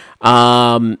there.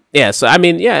 Yeah. So I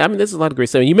mean, there's a lot of great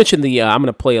stuff. You mentioned the I'm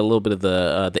gonna play a little bit of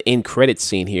the end credit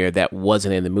scene here that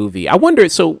wasn't in the movie. I wonder.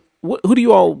 So who do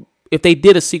you all? If they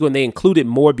did a sequel and they included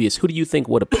Morbius, who do you think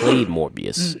would have played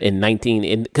Morbius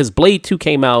because Blade 2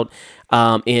 came out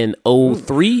in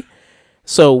 '03.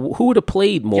 So who would have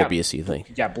played Morbius, you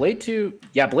think? Yeah, Blade 2.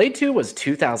 Yeah, Blade 2 was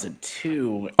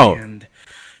 2002. Oh. And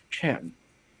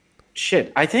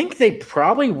shit, I think they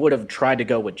probably would have tried to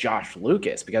go with Josh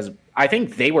Lucas because I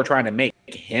think they were trying to make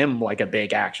him like a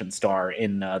big action star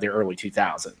in the early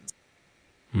 2000s.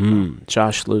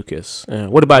 Josh Lucas.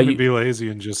 What about you? Be lazy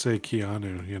and just say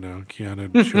Keanu.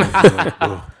 Keanu should be like,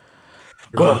 "Whoa,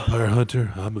 you're a vampire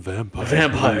hunter. I'm a vampire.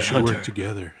 Vampire we should hunter. work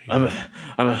together." I'm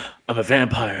a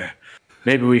vampire.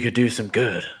 Maybe we could do some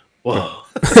good. Whoa.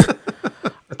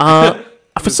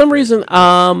 For some reason,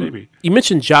 Maybe. you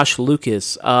mentioned Josh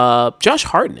Lucas. Josh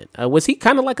Hartnett. Was he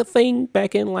kind of like a thing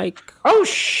back in like? Oh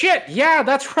shit! Yeah,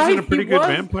 that's right. He's in a pretty good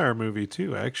vampire movie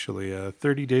too, actually.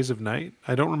 30 Days of Night.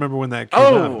 I don't remember when that came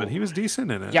out, but he was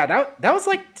decent in it. Yeah, that was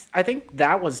like I think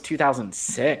that was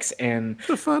 2006, and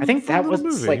I think that was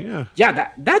movie, like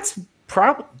that's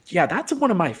that's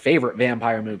one of my favorite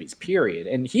vampire movies. Period.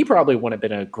 And he probably would have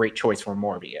been a great choice for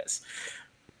Morbius.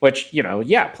 Which,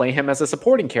 play him as a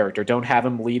supporting character. Don't have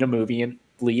him lead a movie and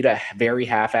lead a very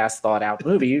half-assed, thought-out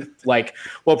movie, like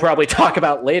we'll probably talk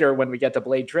about later when we get to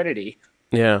Blade Trinity.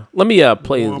 Yeah, let me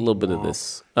play a little bit of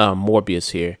this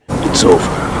Morbius here. It's over.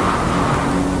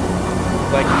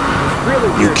 Like, it's really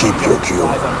weird. You keep your cue.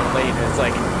 It's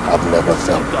like, I've never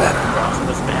felt better.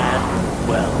 Was bad.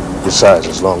 Well, Besides,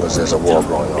 as long as there's a war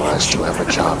going on, I still have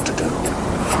a job to do.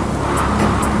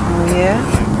 Oh, yeah?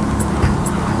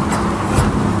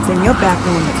 Then you're back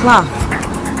on the clock.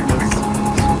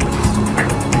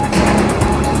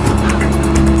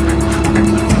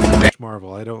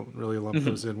 Marvel. I don't really lump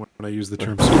those in when I use the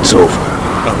term. It's over.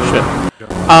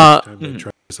 Time to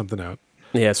try something out.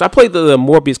 Yeah, so I played the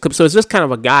Morbius clip. So it's just kind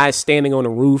of a guy standing on a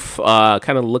roof,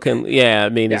 kind of looking. Yeah, I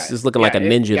mean, it's just looking like a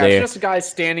ninja there. It's just a guy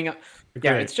standing.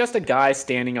 Yeah, it's just a guy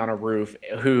standing on a roof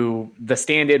who the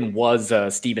stand-in was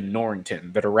Stephen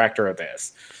Norrington, the director of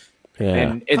this. Yeah.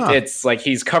 And it's like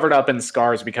he's covered up in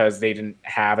scars because they didn't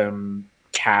have him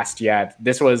cast yet.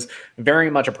 This was very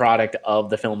much a product of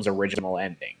the film's original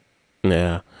ending.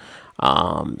 Yeah.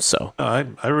 I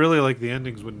really like the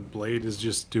endings when Blade is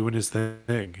just doing his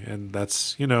thing, and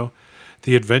that's the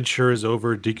adventure is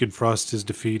over. Deacon Frost is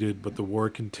defeated, but the war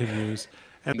continues.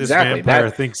 And this vampire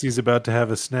thinks he's about to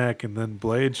have a snack, and then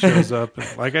Blade shows up.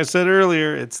 And like I said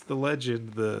earlier, it's the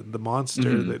legend, the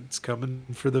monster that's coming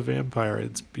for the vampire.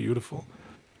 It's beautiful.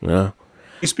 Yeah.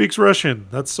 He speaks Russian.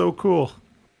 That's so cool.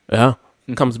 Yeah.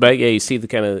 Comes back. Yeah, you see the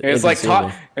kind of. It's like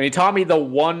and he taught me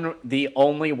the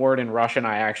only word in Russian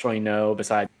I actually know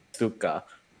besides "suka."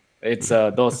 It's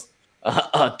dos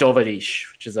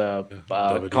dovadish, which is a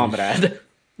comrade.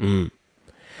 And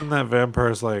that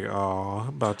vampire's like, "Oh, I'm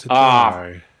about to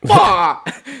die."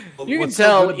 You can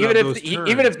tell,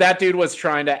 even if that dude was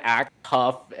trying to act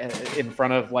tough in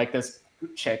front of like this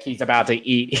chick he's about to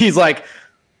eat, he's like,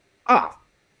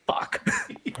 fuck.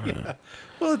 Yeah.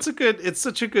 Well, it's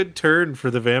such a good turn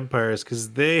for the vampires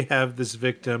because they have this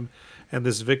victim, and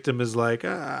this victim is like,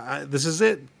 "This is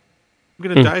it. I'm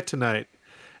gonna die tonight."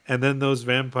 And then those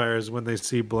vampires, when they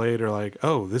see Blade, are like,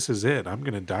 "Oh, this is it. I'm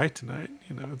gonna die tonight."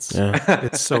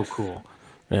 It's so cool.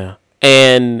 Yeah,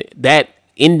 and that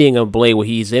ending of Blade, where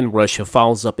he's in Russia,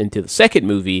 follows up into the second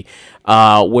movie,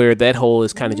 where that whole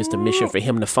is kind of just a mission for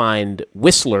him to find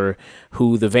Whistler,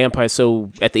 who the vampire.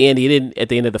 So at the end, at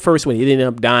the end of the first one, he didn't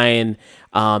end up dying.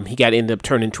 He ended up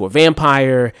turning into a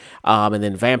vampire, and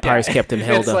then vampires kept him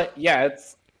held up.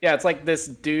 It's like this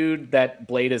dude that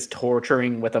Blade is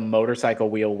torturing with a motorcycle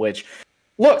wheel, which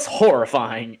looks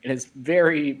horrifying and is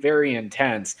very, very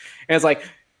intense. And it's like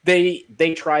they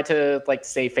try to like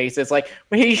save face. It's like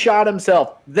he shot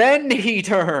himself, then he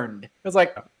turned. It's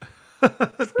like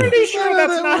pretty sure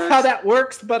that's not how that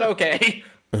works, but okay.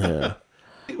 Yeah.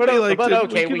 But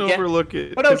okay, we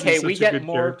get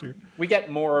more. Character. We get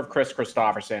more of Chris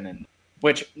Christopherson, and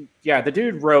the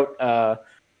dude wrote a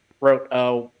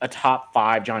top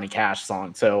 5 Johnny Cash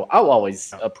song, so I'll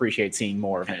always appreciate seeing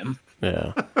more of him.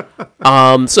 Yeah.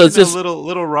 So it's just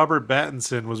little Robert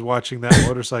Pattinson was watching that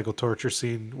motorcycle torture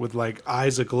scene with like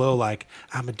eyes aglow, like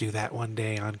I'm gonna do that one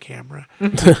day on camera.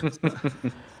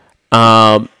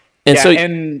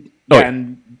 And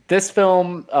this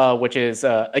film, which is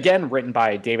again written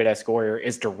by David S. Goyer,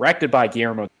 is directed by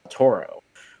Guillermo del Toro.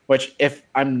 Which, if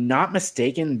I'm not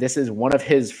mistaken, this is one of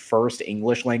his first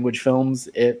English language films.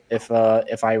 If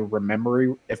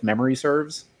memory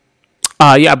serves.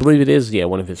 Yeah, I believe it is. Yeah,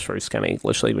 one of his first kind of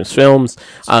English language films.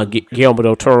 Guillermo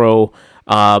del Toro,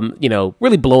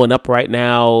 really blowing up right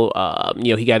now.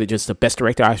 He got just the best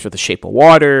director Oscar for The Shape of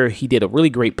Water. He did a really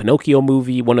great Pinocchio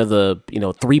movie, one of the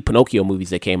 3 Pinocchio movies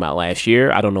that came out last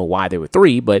year. I don't know why there were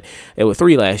 3, but there were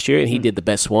 3 last year, and he did the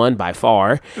best one by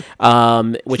far,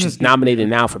 which is nominated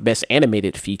now for Best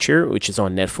Animated Feature, which is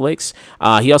on Netflix.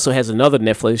 He also has another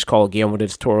Netflix called Guillermo del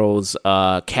Toro's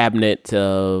Cabinet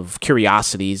of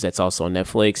Curiosities. That's also on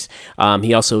Netflix.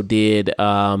 He also did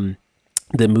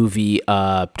the movie,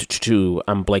 I'm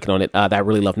blanking on it, that I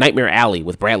really love, Nightmare Alley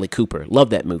with Bradley Cooper.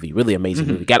 Love that movie. Really amazing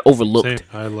movie. Got overlooked. Same.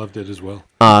 I loved it as well.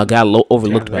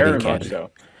 Overlooked by the Academy.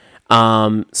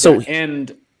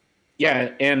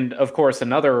 And of course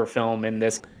another film in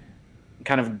this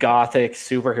kind of gothic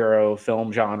superhero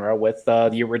film genre with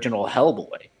the original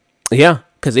Hellboy. Yeah,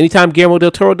 because anytime Guillermo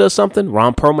del Toro does something,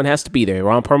 Ron Perlman has to be there.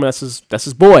 Ron Perlman, that's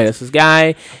his boy, that's his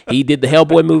guy. He did the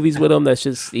Hellboy movies with him.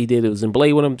 It was in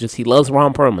Blade with him. He loves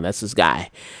Ron Perlman. That's his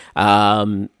guy.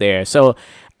 There. So,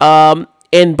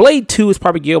 and Blade 2 is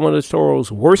probably Guillermo del Toro's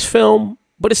worst film,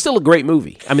 but it's still a great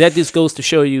movie. I mean, that just goes to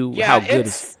show you how good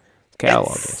his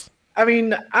catalog is. I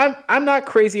mean, I'm not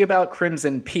crazy about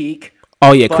Crimson Peak.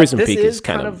 Oh yeah, Crimson Peak is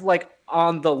kind of like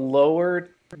on the lower.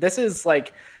 This is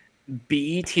like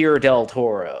B tier Del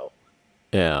Toro.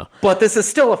 Yeah. But this is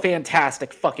still a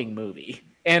fantastic fucking movie.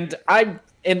 And I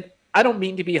don't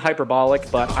mean to be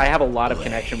hyperbolic, but I have a lot of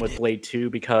connection with Blade 2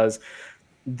 because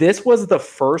this was the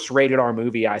first rated R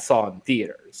movie I saw in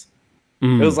theaters.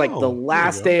 It was like the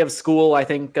last day of school. I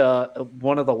think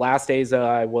one of the last days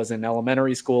I was in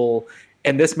elementary school,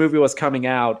 and this movie was coming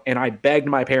out, and I begged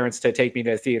my parents to take me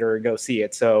to the theater and go see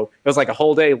it. So it was like a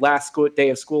whole day. Last day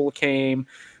of school came,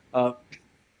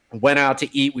 went out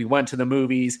to eat. We went to the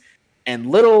movies,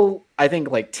 and little, I think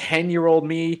like 10-year-old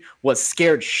me was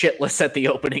scared shitless at the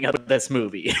opening of this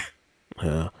movie.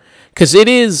 Yeah. Because it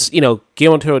is, Guillermo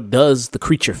del Toro does the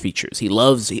creature features. I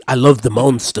love the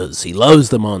monsters. He loves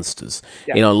the monsters.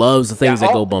 Yeah. Loves the things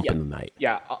that go bump in the night.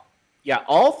 Yeah.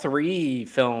 All 3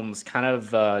 films kind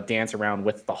of dance around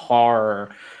with the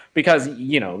horror because,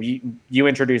 you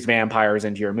introduce vampires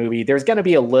into your movie. There's going to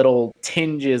be a little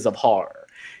tinges of horror.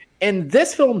 And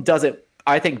this film does it,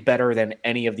 I think, better than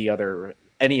any of the other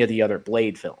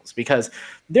Blade films, because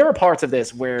there are parts of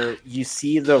this where you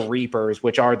see the Reapers,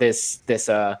 which are this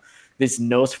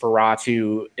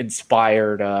Nosferatu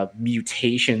inspired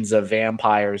mutations of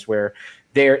vampires where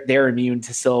they're immune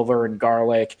to silver and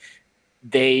garlic.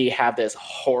 They have this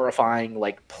horrifying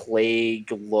like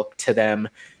plague look to them,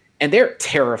 and they're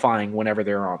terrifying whenever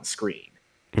they're on screen.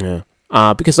 Yeah.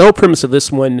 Because the whole premise of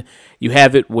this one, you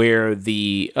have it where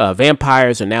the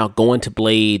vampires are now going to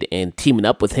Blade and teaming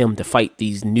up with him to fight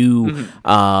these new,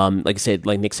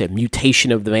 like Nick said,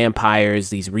 mutation of the vampires,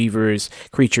 these Reavers,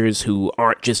 creatures who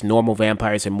aren't just normal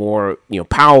vampires and more,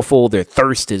 powerful. Their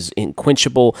thirst is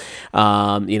unquenchable.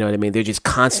 You know what I mean? They're just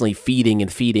constantly feeding and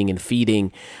feeding and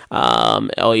feeding, and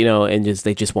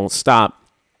they just won't stop.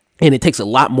 And it takes a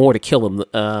lot more to kill him,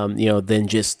 than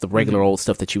just the regular old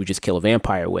stuff that you would just kill a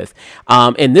vampire with.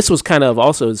 And this was kind of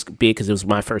also big because it was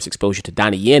my first exposure to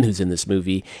Donnie Yen, who's in this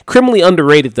movie. Criminally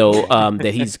underrated, though,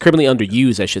 that he's criminally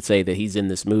underused, I should say, that he's in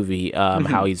this movie,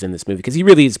 how he's in this movie. Because he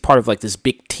really is part of like this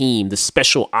big team, the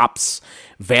special ops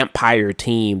vampire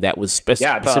team that was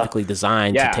specifically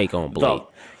designed to take on Blade.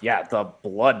 The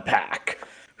Blood Pack,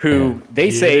 who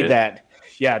they say that,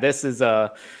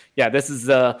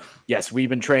 yes, we've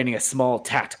been training a small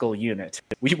tactical unit.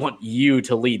 We want you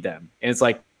to lead them. And it's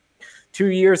like 2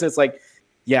 years. It's like,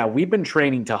 we've been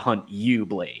training to hunt you,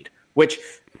 Blade, which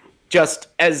just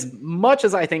as much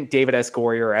as I think David S.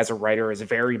 Goyer as a writer is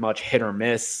very much hit or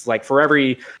miss, like for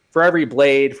every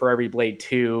Blade, for every Blade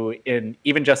 2, and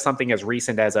even just something as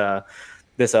recent as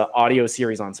this audio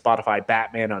series on Spotify,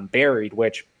 Batman Unburied,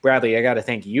 which Bradley, I got to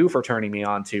thank you for turning me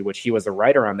on to, which he was the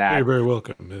writer on that. You're very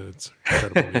welcome. It's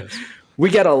incredible. Yes. We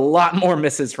get a lot more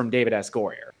misses from David S.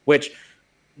 Goyer, which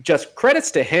just credits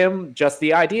to him. Just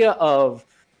the idea of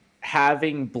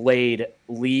having Blade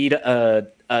lead a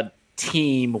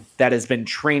team that has been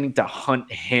training to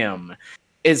hunt him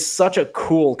is such a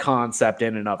cool concept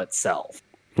in and of itself.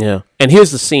 Yeah. And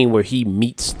here's the scene where he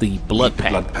meets the Blood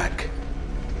Pack.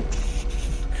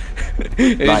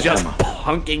 It's just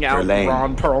punking out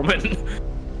Ron Perlman.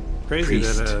 Crazy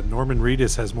that Norman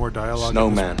Reedus has more dialogue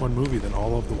in this one movie than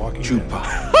all of The Walking Dead.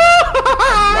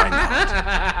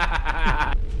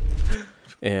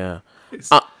 Yeah.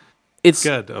 It's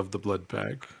good of the Blood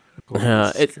Pack.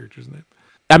 It's character's name.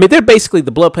 I mean, they're basically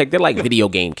the Blood Pack. They're like video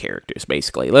game characters,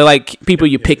 basically. They're like people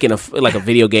you pick in a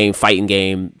video game, fighting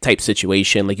game type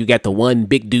situation. Like you got the one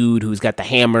big dude who's got the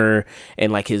hammer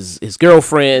and like his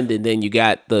girlfriend, and then you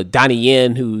got the Donnie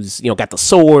Yen who's got the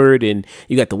sword, and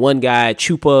you got the one guy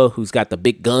Chupa who's got the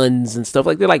big guns and stuff.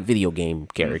 Like they're like video game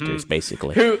characters,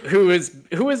 basically.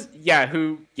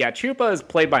 Chupa is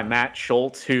played by Matt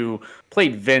Schultz, who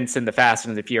played Vince in the Fast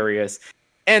and the Furious.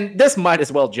 And this might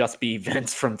as well just be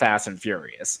Vince from Fast and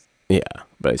Furious. Yeah,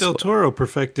 basically. Del Toro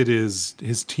perfected his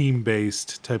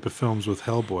team-based type of films with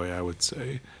Hellboy, I would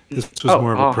say. This was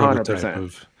more of a prototype 100%.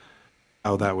 Of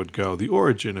how that would go. The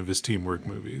origin of his teamwork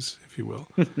movies, if you will.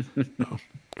 So.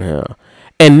 Yeah.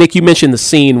 And Nick, you mentioned the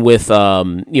scene with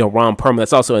Ron Perlman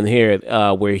that's also in here,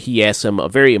 where he asked him a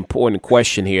very important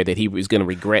question here that he was going to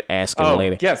regret asking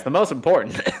later. Yes, the most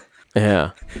important.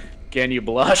 Yeah. Can you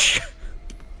blush?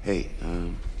 Hey,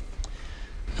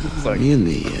 like, me and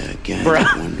the gang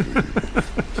wondering.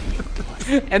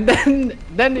 And then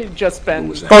it just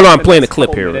spends. Hold on, I'm playing a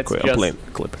clip here real quick. I'm playing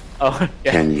a clip. Oh,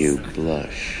 yes. Can you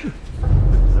blush?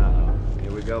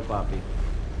 Here we go, Poppy.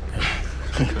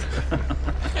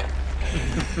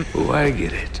 Oh, I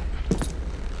get it.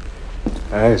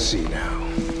 I see now.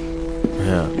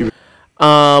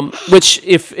 Yeah. Which,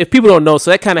 if people don't know, so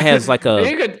that kind of has like a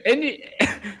little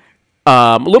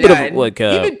bit of like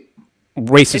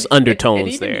racist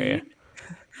undertones there.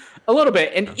 A little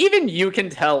bit, and even you can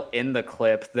tell in the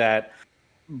clip that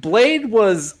Blade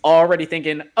was already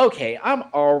thinking, okay, I'm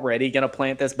already gonna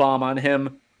plant this bomb on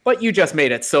him, but you just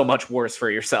made it so much worse for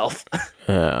yourself.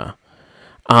 Yeah.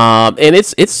 And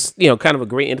it's kind of a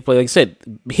great interplay. Like I said,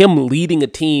 him leading a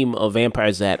team of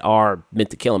vampires that are meant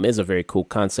to kill him is a very cool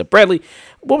concept. Bradley,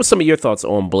 what were some of your thoughts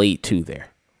on Blade 2 there?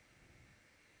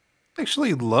 I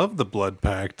actually love the Blood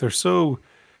Pact. They're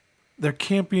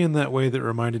campy in that way that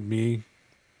reminded me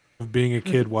of being a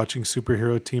kid watching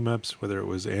superhero team-ups, whether it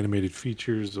was animated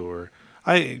features or...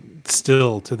 I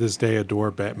still, to this day, adore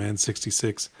Batman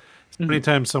 66.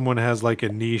 Anytime someone has like a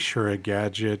niche or a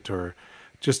gadget or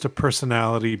just a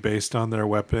personality based on their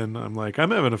weapon, I'm like, I'm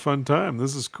having a fun time.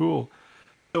 This is cool.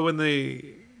 So when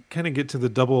they kind of get to the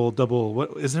double,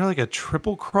 what is there like a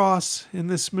triple cross in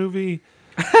this movie?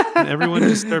 And everyone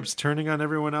just starts turning on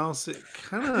everyone else. It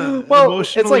kind of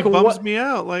emotionally bums me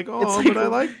out. Like, but I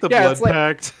like the Blood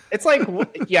Pact. It's like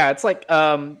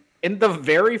in the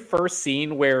very first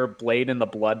scene where Blade and the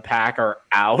Blood Pack are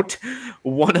out,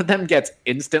 one of them gets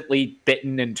instantly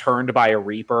bitten and turned by a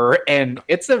Reaper, and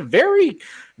it's a very,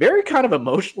 very kind of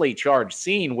emotionally charged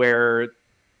scene where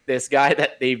this guy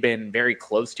that they've been very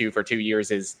close to for 2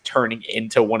 years is turning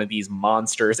into one of these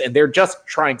monsters, and they're just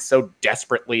trying so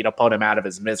desperately to put him out of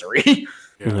his misery.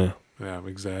 Yeah,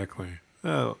 exactly.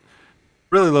 Oh,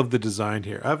 really love the design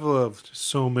here. I've loved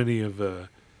so many of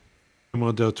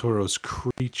Guillermo del Toro's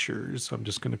creatures, I'm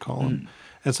just going to call them.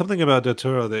 And something about del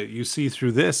Toro that you see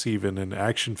through this, even an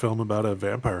action film about a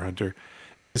vampire hunter,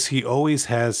 is he always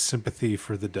has sympathy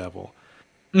for the devil.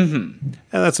 And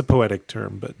that's a poetic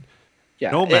term, but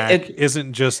Nomak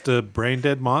isn't just a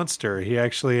brain-dead monster. He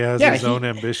actually has his own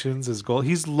ambitions, his goal.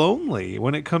 He's lonely.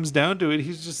 When it comes down to it,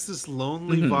 he's just this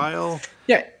lonely, vile,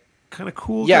 kind of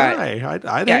cool guy.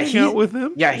 I'd hang out with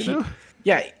him. Yeah.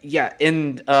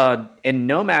 And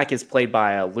Nomak is played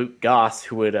by Luke Goss,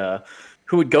 who would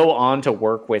go on to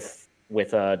work with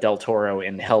Del Toro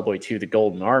in Hellboy 2: The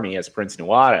Golden Army as Prince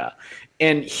Nuada.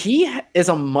 And he is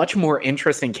a much more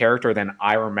interesting character than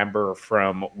I remember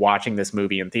from watching this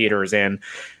movie in theaters in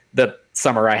the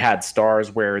summer I had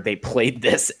Stars, where they played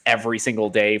this every single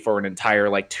day for an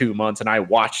entire 2 months, and I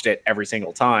watched it every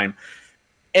single time.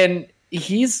 And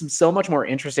he's so much more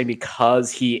interesting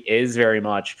because he is very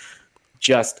much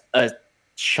just a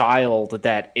child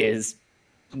that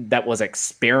was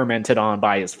experimented on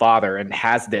by his father and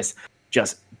has this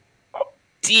just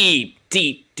deep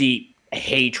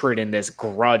hatred and this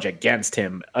grudge against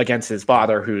his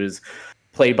father, who's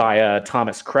played by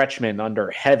Thomas Kretschmann under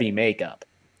heavy makeup.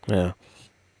 Yeah.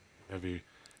 Heavy.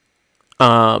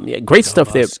 Great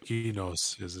stuff there.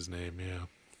 Skinos is his name, yeah.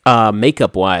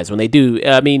 Makeup wise, when they do,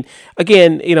 I mean,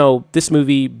 again, this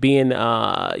movie being,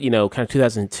 kind of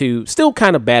 2002, still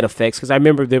kind of bad effects. Cause I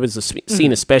remember there was a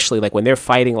scene, especially like when they're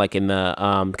fighting, like in the,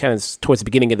 kind of towards the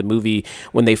beginning of the movie,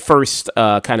 when they first,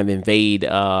 kind of invade,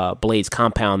 Blade's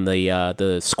compound,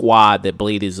 the squad that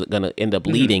Blade is going to end up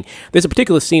leading. There's a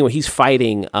particular scene where he's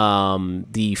fighting,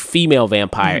 the female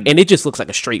vampire, and it just looks like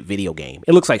a straight video game.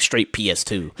 It looks like straight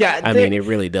PS2. Yeah. I mean, it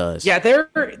really does. Yeah.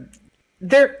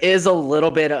 There is a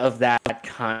little bit of that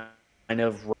kind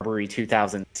of rubbery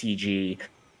 2000 CG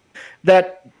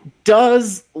that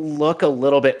does look a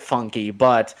little bit funky,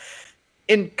 but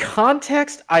in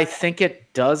context, I think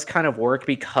it does kind of work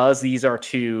because these are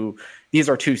two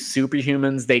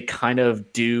superhumans. They kind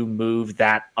of do move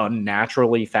that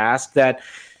unnaturally fast that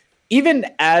even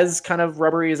as kind of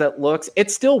rubbery as it looks, it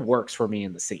still works for me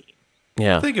in the scene.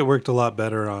 Yeah. I think it worked a lot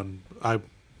better on. I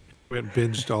went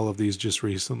binged all of these just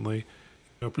recently,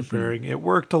 preparing. It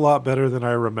worked a lot better than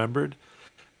I remembered.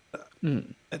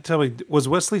 Tell me, was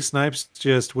Wesley Snipes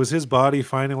was his body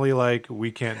finally like,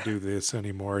 we can't do this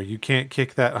anymore? You can't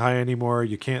kick that high anymore.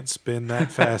 You can't spin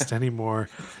that fast anymore.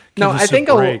 No, I think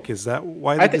break. Is that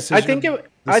why the decision?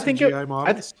 I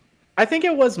think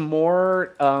it was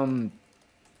more.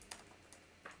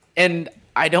 And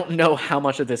I don't know how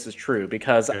much of this is true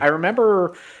because I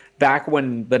remember back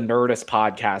when the Nerdist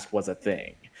podcast was a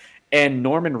thing. And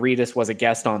Norman Reedus was a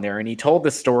guest on there, and he told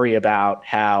the story about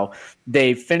how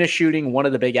they finished shooting one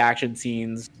of the big action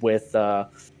scenes with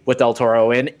Del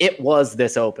Toro, and it was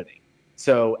this opening.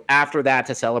 So after that,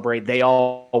 to celebrate, they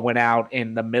all went out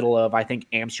in the middle of, I think,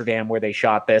 Amsterdam, where they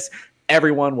shot this.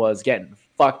 Everyone was getting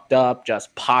fucked up,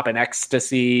 just popping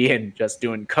ecstasy and just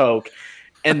doing coke.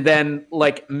 And then,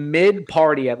 like,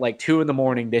 mid-party at, like, 2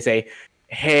 a.m, they say,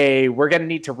 hey, we're going to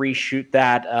need to reshoot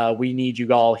that. We need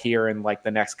you all here in like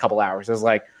the next couple hours. It's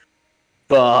like,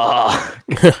 fuck.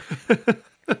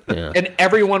 Yeah. And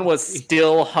everyone was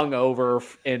still hungover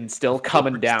and still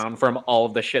coming down from all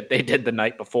of the shit they did the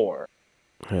night before.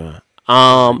 Yeah.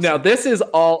 Now, this is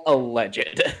all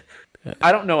alleged.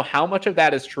 I don't know how much of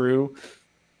that is true,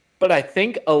 but I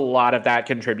think a lot of that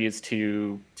contributes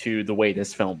to the way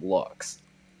this film looks.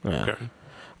 Yeah. Okay.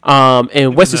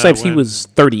 And Wesley Snipes, he was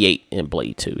 38 in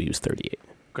Blade 2. He was 38.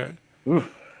 Okay.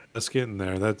 Oof. That's getting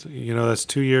there. That's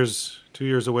 2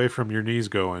 years away from your knees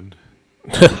going.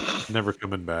 Never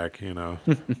coming back, Yeah.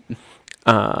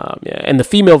 And the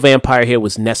female vampire here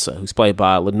was Nessa, who's played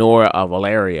by Lenora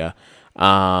Valeria,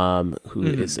 who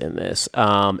is in this.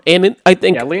 I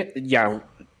think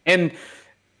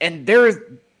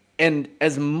and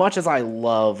as much as I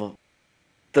love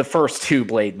the first 2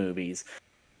 Blade movies,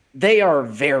 they are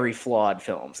very flawed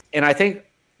films. And I think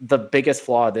the biggest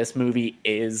flaw of this movie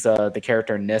is the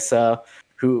character Nissa,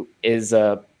 who is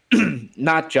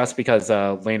not just because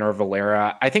Lena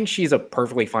Valera. I think she's a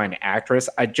perfectly fine actress.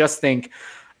 I just think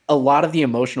a lot of the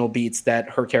emotional beats that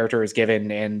her character is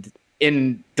given, and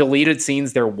in deleted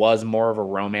scenes, there was more of a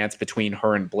romance between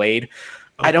her and Blade.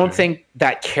 Okay. I don't think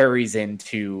that carries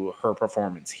into her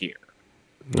performance here.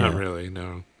 Not really,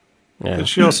 no. Yeah. But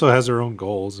she also has her own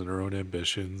goals and her own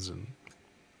ambitions and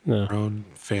her own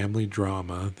family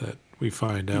drama that we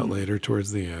find out later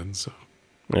towards the end. So,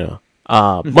 yeah.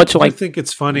 Much like I think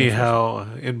it's funny how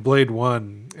in Blade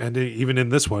 1 and even in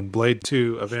this one, Blade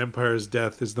 2, a vampire's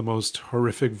death is the most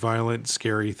horrific, violent,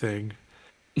 scary thing.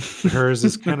 Hers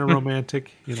is kind of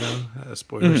romantic,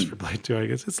 spoilers for Blade 2, I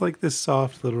guess. It's like this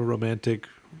soft little romantic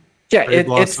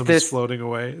it's this floating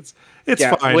away. It's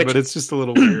fine, but it's just a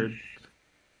little weird.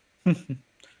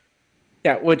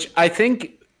 Yeah, which I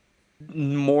think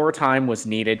more time was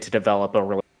needed to develop a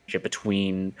relationship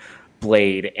between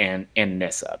Blade and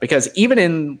Nissa, because even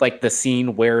in like the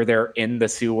scene where they're in the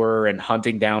sewer and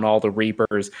hunting down all the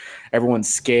Reapers,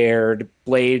 everyone's scared.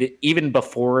 Blade, even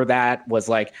before that, was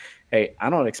like, hey, I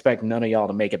don't expect none of y'all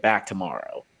to make it back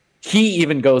tomorrow. He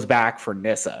even goes back for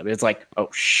Nissa. It's like, oh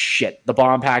shit, the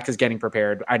bomb pact is getting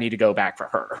prepared. I need to go back for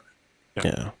her.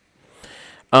 Yeah.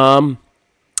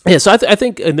 Yeah, so I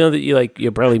think I know that you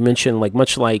barely mentioned, like,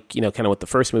 much like, kind of with the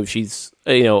first movie, she's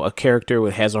a character who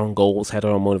has her own goals, had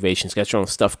her own motivations, got her own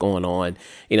stuff going on,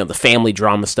 the family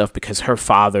drama stuff, because her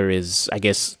father is, I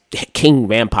guess, King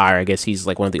Vampire. I guess he's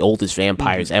like one of the oldest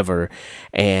vampires ever,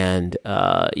 and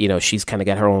she's kind of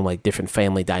got her own like different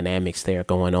family dynamics there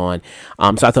going on.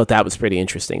 So I thought that was pretty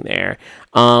interesting there.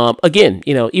 Again,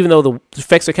 even though the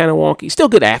effects are kind of wonky, still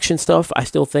good action stuff. I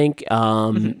still think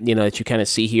that you kind of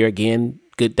see here again.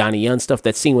 Good Donnie Yen stuff.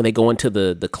 That scene when they go into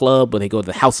the club, when they go to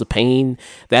the House of Pain,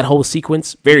 that whole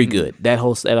sequence, very good. That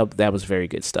whole setup, that was very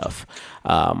good stuff.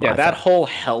 That whole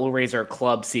Hellraiser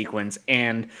club sequence,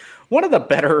 and one of the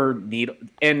better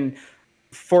and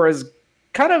for as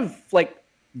kind of like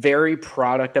very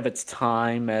product of its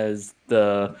time as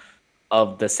the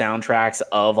soundtracks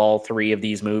of all 3 of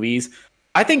these movies,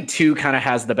 I think 2 kind of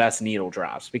has the best needle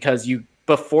drops, because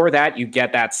before that, you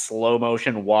get that slow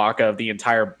motion walk of the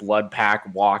entire blood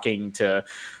pack walking to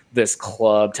this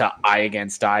club to Eye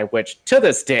Against Eye, which to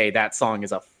this day, that song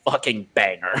is a fucking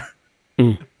banger.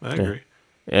 I agree.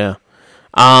 Yeah.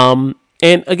 And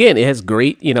again, it has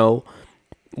great,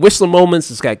 Whistler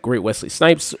moments. It's got great Wesley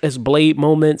Snipes as Blade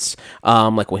moments.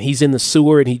 Like when he's in the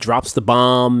sewer and he drops the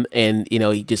bomb and,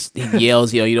 he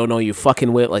yells, you don't know who you're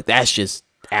fucking with. Like, that's just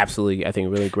absolutely, I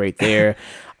think, really great there.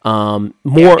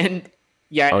 More, and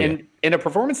in a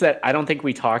performance that I don't think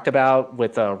we talked about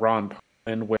with Ron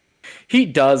Perlman, where he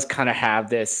does kind of have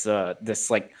this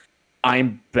like,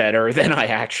 I'm better than I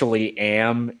actually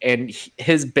am, and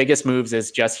his biggest moves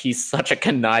is just he's such a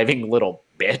conniving little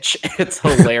bitch. It's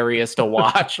hilarious to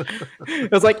watch.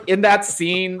 It's like in that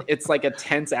scene, it's like a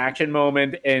tense action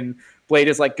moment, and Blade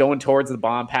is like going towards the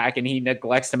bomb pack, and he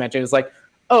neglects to mention, it's like,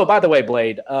 oh, by the way,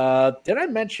 Blade, did I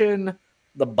mention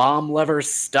the bomb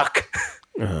lever's stuck?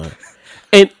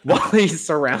 And while he's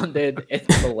surrounded,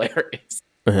 it's hilarious.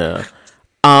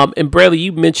 And Bradley,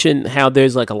 you mentioned how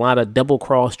there's like a lot of double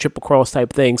cross, triple cross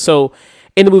type things. So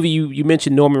in the movie, you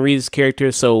mentioned Norman Reedus'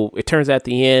 character. So it turns out at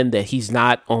the end that he's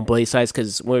not on Blade's side,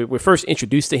 because when we're first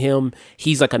introduced to him,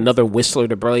 he's like another Whistler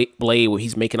to Blade, where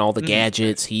he's making all the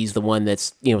gadgets. He's the one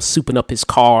that's, souping up his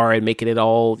car and making it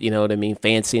all,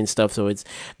 fancy and stuff. So it's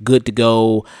good to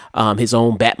go. His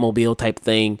own Batmobile type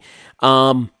thing.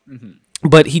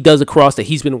 But he does a cross that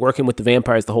he's been working with the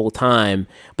vampires the whole time.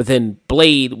 But then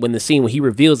Blade, when he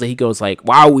reveals that, he goes like,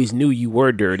 well, I always knew you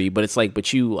were dirty. But it's like,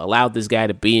 but you allowed this guy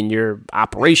to be in your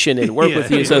operation and work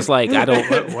with you. So it's like, I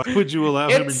don't. Why would you allow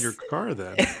him in your car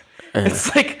then?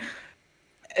 It's like,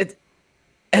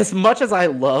 as much as I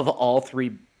love all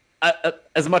three,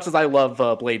 as much as I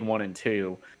love Blade 1 and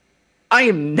 2, I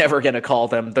am never going to call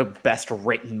them the best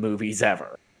written movies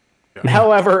ever.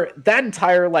 However, that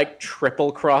entire like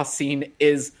triple cross scene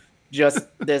is just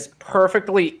this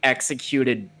perfectly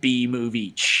executed B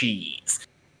movie cheese.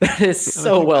 That is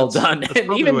so well done. That's and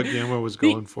probably even what Guillermo was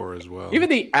going for as well. Even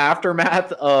the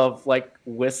aftermath of like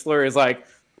Whistler is like,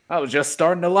 I was just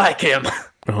starting to like him.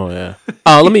 Oh yeah.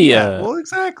 Let me. Well,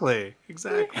 exactly.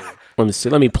 Let me see.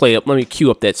 Let me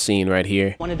cue up that scene right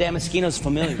here. One of Damasceno's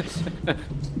familiars.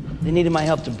 They needed my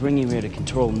help to bring you here to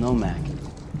control Nomak.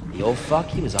 The old fuck,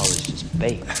 he was always just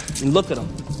bait. I mean, look at him.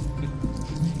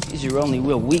 He's your only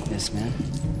real weakness, man.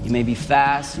 You may be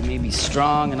fast, you may be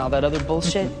strong, and all that other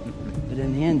bullshit, but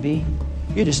in the end, B,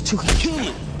 you're just too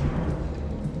human.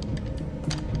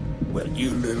 Well,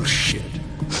 you little shit.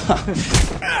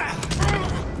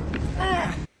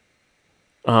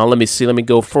 Let me see. Let me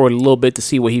go forward a little bit to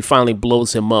see where he finally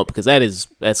blows him up, because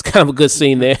that's kind of a good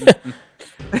scene there.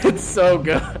 It's so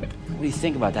good. What do you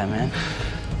think about that, man?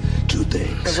 Two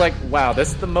things. It's like, wow,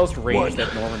 this is the most range One.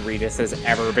 that Norman Reedus has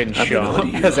ever been I've been shown. on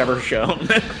you. Has ever shown.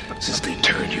 Since they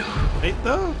turned you. Right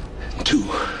though? Two.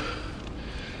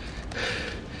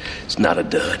 It's not a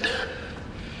dud.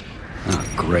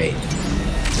 Oh, great.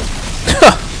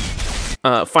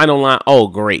 Final line. Oh,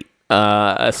 great.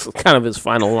 That's kind of his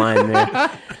final line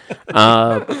there.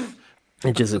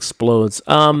 It just explodes.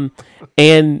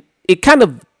 And it kind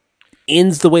of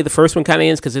ends the way the first one kind of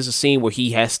ends, because there's a scene where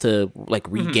he has to like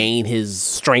regain his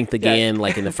strength again,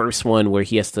 like in the first one, where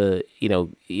he has to, he's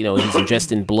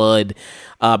ingesting blood,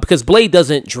 because Blade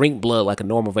doesn't drink blood like a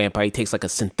normal vampire. He takes like a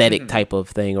synthetic type of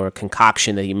thing, or a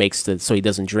concoction that he makes so he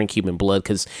doesn't drink human blood,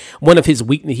 because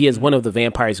he has one of the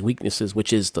vampire's weaknesses,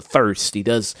 which is the thirst. He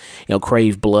does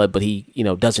crave blood, but he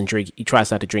doesn't drink. He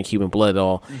tries not to drink human blood at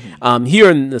all. Here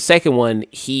in the second one,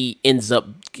 he ends up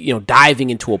diving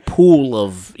into a pool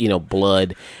of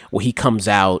blood, where he comes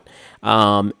out,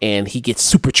 and he gets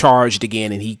supercharged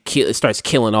again, and he starts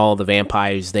killing all the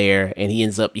vampires there, and he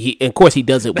ends up of course he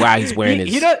does it while he's wearing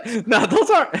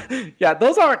those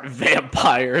aren't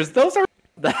vampires. Those are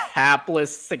the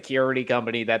hapless security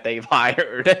company that they've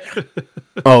hired.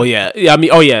 Oh yeah,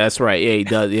 that's right. Yeah, he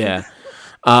does. Yeah.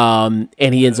 And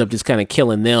he ends up just kind of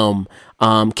killing them,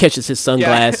 catches his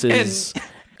sunglasses,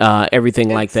 everything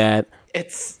like that.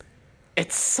 It's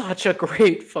such a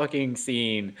great fucking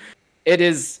scene. It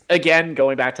is, again,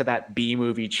 going back to that B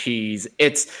movie cheese.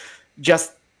 It's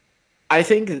just, I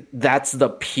think that's the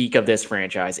peak of this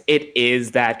franchise. It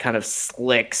is that kind of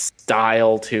slick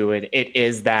style to it. It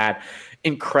is that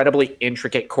incredibly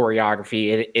intricate choreography.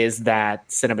 It is that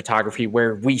cinematography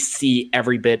where we see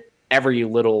every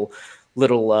little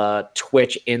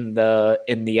twitch in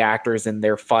the actors in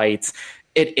their fights.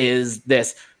 It is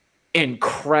this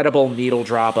incredible needle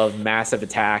drop of massive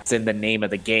attacks in the name of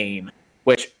the game,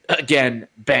 which again,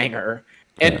 banger.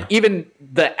 And even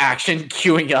the action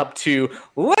queuing up to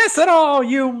 "Listen, all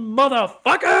you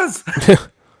motherfuckers."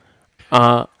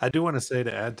 I do want to say,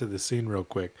 to add to the scene real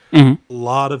quick, Mm-hmm. a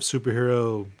lot of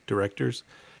superhero directors,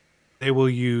 they will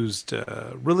use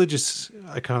religious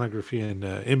iconography and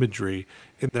imagery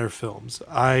in their films.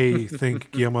 I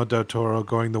think Guillermo del Toro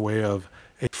going the way of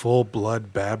a full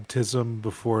blood baptism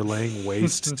before laying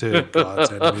waste to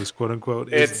God's enemies, quote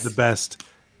unquote, is the best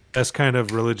best kind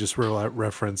of religious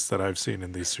reference that I've seen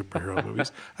in these superhero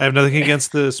movies. I have nothing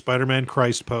against the Spider-Man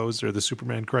Christ pose or the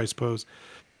Superman Christ pose.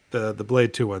 The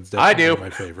Blade 2 one's definitely my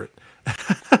favorite.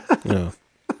 Yeah.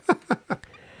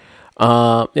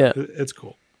 Yeah. It's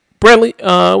cool. Bradley,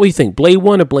 what do you think? Blade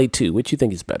 1 or Blade 2? Which you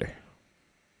think is better?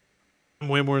 I'm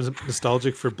way more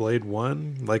nostalgic for Blade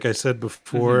 1. Like I said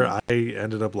before, I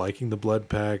ended up liking the Blood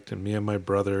Pact, and me and my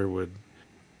brother would...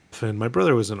 And my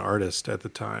brother was an artist at the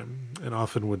time and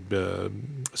often would be a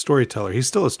storyteller. He's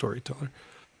still a storyteller.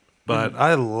 But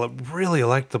I really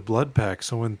liked the Blood Pact,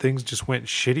 so when things just went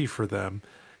shitty for them,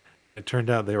 it turned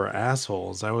out they were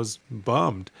assholes. I was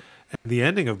bummed. And the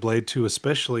ending of Blade 2,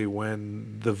 especially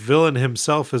when the villain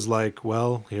himself is like,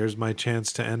 well, here's my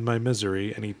chance to end my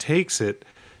misery, and he takes it,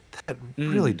 that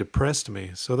really depressed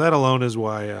me. So that alone is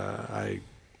why I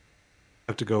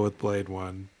have to go with Blade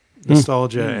 1.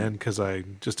 Nostalgia and because I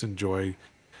just enjoy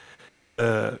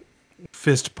the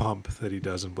fist pump that he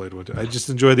does in Blade 1. I just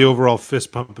enjoy the overall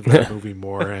fist pump of that movie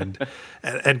more. And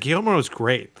Guillermo is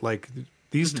great. Like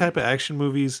these type of action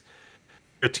movies,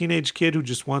 a teenage kid who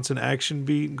just wants an action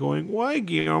beat going, why,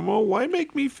 Guillermo? Why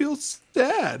make me feel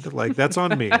sad? Like, that's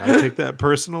on me. I take that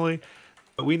personally.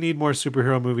 But we need more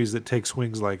superhero movies that take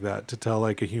swings like that to tell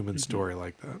like a human story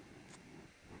like that.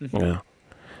 Yeah.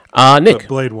 Nick. But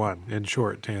Blade 1, in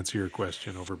short, to answer your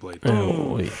question over Blade 2.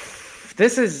 Oh, yeah.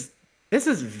 This is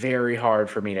very hard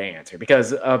for me to answer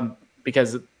because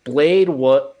Blade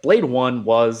 1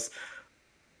 was,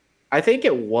 I think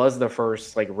it was the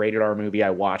first like rated R movie I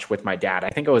watched with my dad. I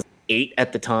think I was 8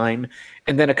 at the time,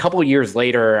 and then a couple of years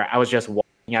later, I was just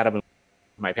walking out of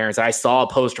my parents. And I saw a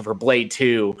poster for Blade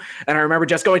 2, and I remember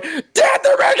just going, "Dad,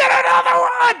 they're making another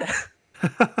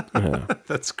one!"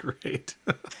 That's great.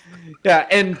 Yeah,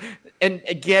 and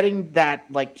getting that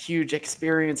like huge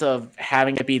experience of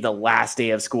having it be the last day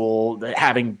of school,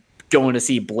 going to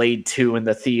see Blade 2 in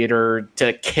the theater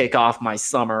to kick off my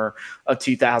summer of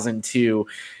 2002.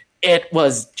 It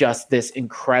was just this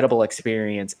incredible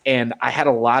experience, and I had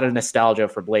a lot of nostalgia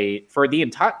for Blade for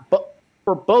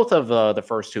both of the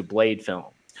first 2 Blade films.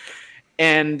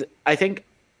 And I think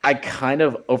I kind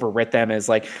of overwrit them as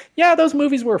like, yeah, those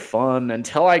movies were fun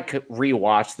until I could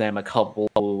rewatch them a couple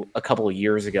of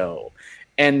years ago.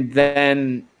 And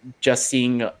then just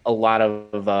seeing a lot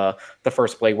of the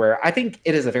first Blade, where I think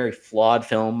it is a very flawed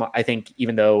film. I think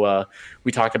even though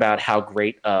we talked about how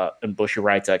great, and Bushy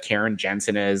writes, Karen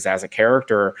Jensen is as a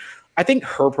character, I think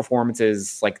her performance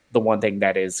is like the one thing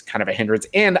that is kind of a hindrance.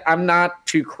 And I'm not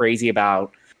too crazy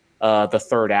about the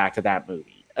third act of that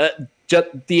movie. Just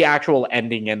the actual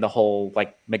ending and the whole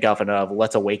like MacGuffin of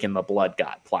let's awaken the blood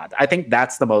god plot. I think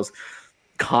that's the most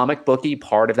comic booky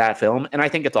part of that film, and I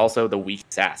think it's also the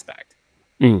weakest aspect.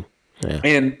 Yeah.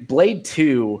 And Blade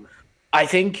 2, I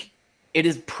think it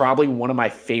is probably one of my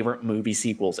favorite movie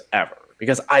sequels ever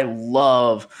because I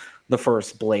love the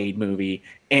first Blade movie,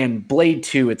 and Blade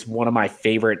 2, it's one of my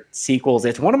favorite sequels.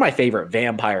 It's one of my favorite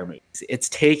vampire movies. It's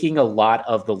taking a lot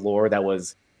of the lore that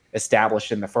was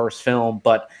established in the first film,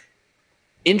 but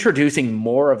introducing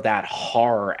more of that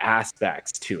horror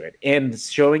aspects to it and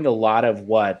showing a lot of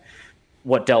what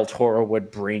Del Toro would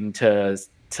bring to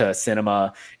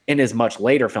cinema in his much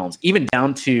later films, even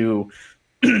down to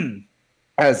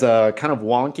as kind of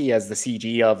wonky as the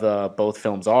CG of both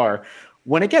films are,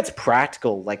 when it gets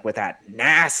practical, like with that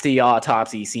nasty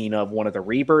autopsy scene of one of the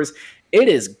Reapers, it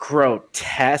is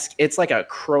grotesque. It's like a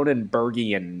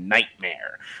Cronenbergian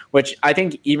nightmare, which I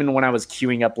think even when I was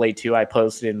queuing up Blade 2, I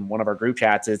posted in one of our group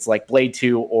chats, it's like Blade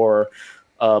 2 or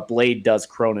Blade does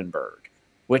Cronenberg,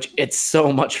 which it's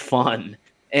so much fun.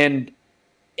 And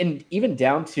even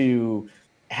down to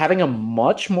having a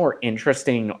much more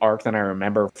interesting arc than I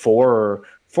remember for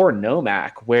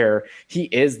Nomak, where he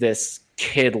is this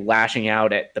kid lashing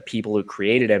out at the people who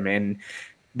created him, and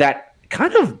that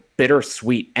kind of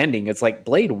bittersweet ending. It's like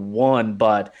Blade 1,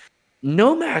 but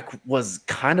Nomak was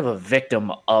kind of a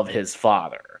victim of his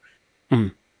father.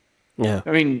 Yeah.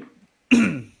 I mean,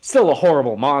 still a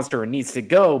horrible monster and needs to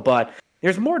go, but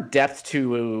there's more depth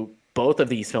to both of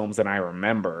these films than I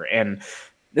remember. And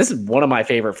this is one of my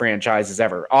favorite franchises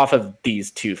ever off of these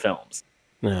 2 films.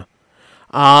 Yeah.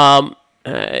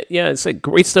 Yeah, it's like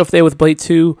great stuff there with Blade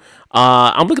 2.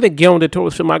 I'm looking at Guillermo del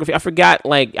Toro's filmography. I forgot,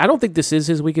 like, I don't think this is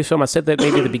his weakest film. I said that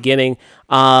maybe at the beginning.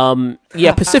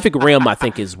 Yeah, Pacific Rim, I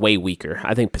think, is way weaker.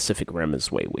 I think Pacific Rim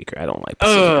is way weaker. I don't like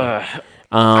Pacific Rim.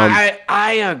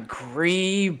 I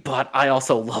agree, but I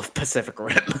also love Pacific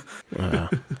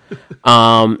Rim.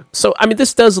 So, I mean,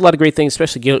 this does a lot of great things,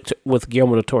 especially with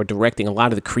Guillermo del Toro directing. A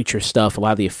lot of the creature stuff, a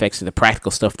lot of the effects and the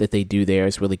practical stuff that they do there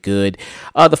is really good.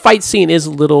 The fight scene is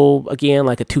a little, again,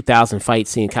 like a 2000 fight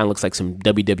scene. Kind of looks like some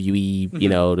WWE,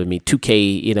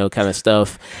 2K, kind of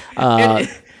stuff.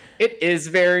 It is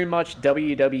very much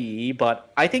WWE,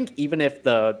 but I think even if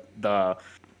the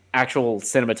actual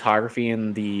cinematography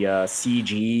and the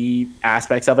CG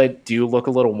aspects of it do look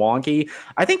a little wonky,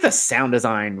 I think the sound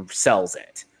design sells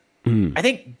it. I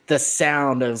think the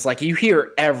sound is like you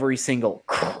hear every single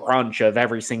crunch of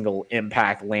every single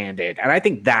impact landed, and I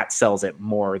think that sells it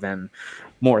more than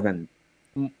even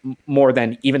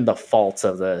the faults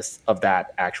of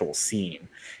that actual scene.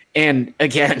 And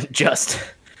again, just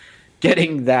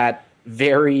getting that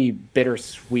very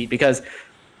bittersweet, because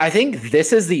I think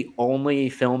this is the only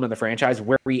film in the franchise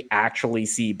where we actually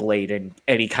see Blade in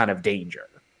any kind of danger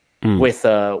with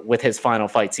his final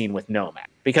fight scene with Nomad,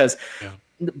 because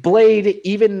Blade,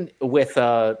 even with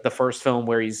the first film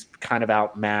where he's kind of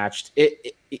outmatched,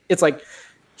 it's like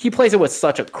he plays it with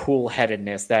such a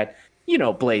cool-headedness that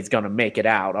Blade's gonna make it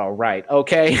out all right,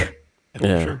 okay?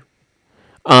 Yeah. Sure.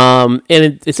 And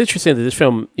it's interesting that this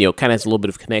film, kind of has a little bit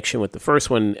of connection with the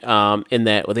first one, in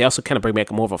that they also kind of bring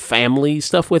back more of a family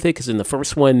stuff with it. Because in the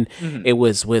first one, it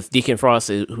was with Deacon Frost,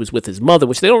 who was with his mother,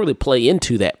 which they don't really play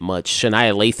into that much.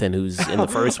 Shania Lathan, who's in the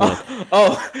first one.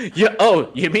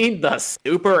 You mean the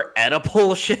super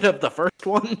Oedipal shit of the first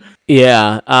one?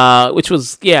 Yeah, which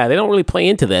was, they don't really play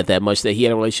into that much, that he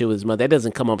had a relationship with his mother. That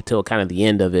doesn't come up until kind of the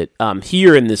end of it.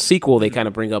 Here in the sequel, they kind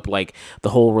of bring up like the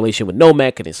whole relation with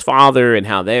Nomak and his father,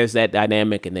 and how there's that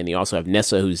dynamic. And then you also have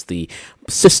Nessa, who's the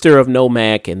sister of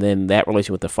Nomak, and then that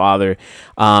relation with the father.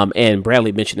 And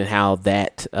Bradley mentioned how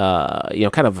that,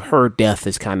 kind of her death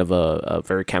is kind of a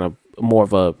very kind of more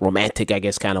of a romantic, I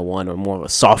guess, kind of one, or more of a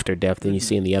softer death than you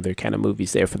see in the other kind of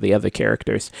movies there for the other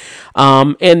characters.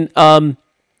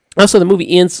 Also, the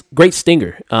movie ends great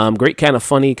stinger, great kind of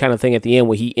funny kind of thing at the end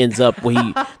where he ends up where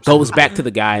he goes back to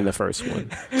the guy in the first one.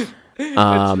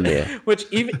 Which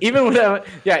even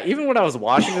when I was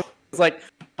watching it, I was like,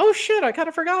 oh shit, I kind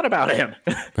of forgot about him.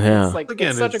 Yeah, it's like,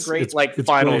 again, it's such a great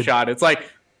final Blade shot. It's like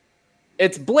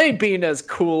it's Blade being as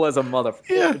cool as a motherfucker.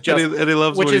 Yeah, and he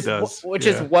loves what he does. Which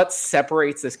is what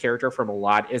separates this character from a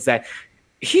lot, is that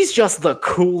he's just the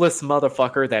coolest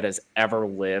motherfucker that has ever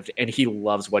lived, and he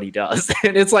loves what he does.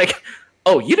 And it's like,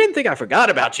 oh, you didn't think I forgot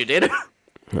about you, did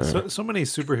you? So many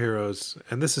superheroes,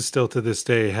 and this is still to this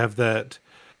day, have that,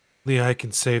 I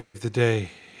can save the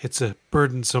day. It's a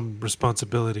burdensome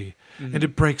responsibility, and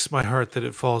it breaks my heart that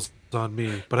it falls on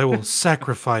me, but I will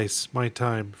sacrifice my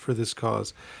time for this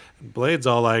cause. And Blade's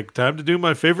all like, time to do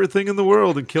my favorite thing in the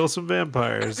world and kill some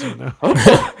vampires,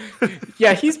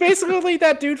 Yeah, he's basically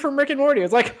that dude from Rick and Morty.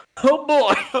 It's like, oh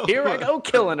boy, here I go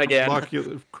killing again.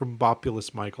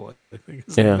 Crumbopulous Michael, I think.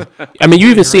 Yeah. I mean, you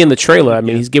even see in the trailer, I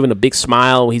mean, he's giving a big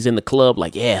smile when he's in the club,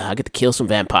 like, yeah, I get to kill some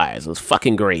vampires. It was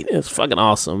fucking great. It was fucking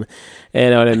awesome. You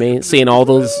know what I mean? Seeing all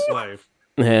those,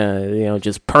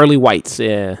 just pearly whites,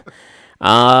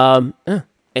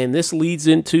 And this leads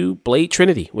into Blade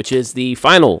Trinity, which is the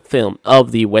final film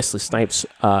of the Wesley Snipes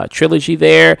trilogy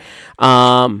there.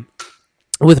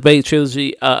 With Blade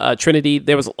Trinity,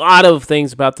 there was a lot of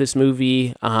things about this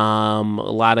movie, a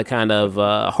lot of kind of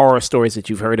horror stories that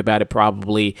you've heard about it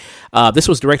probably. This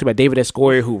was directed by David S.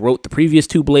 Goyer, who wrote the previous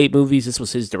two Blade movies. This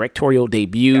was his directorial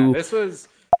debut.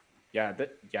 Yeah,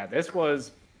 this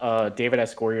was David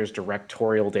S. Goyer's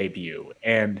directorial debut.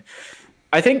 And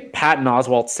I think Patton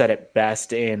Oswalt said it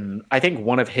best in, I think,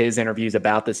 one of his interviews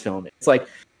about this film. It's like,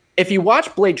 if you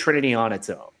watch Blade Trinity on its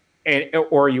own,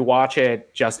 or you watch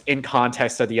it just in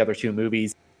context of the other two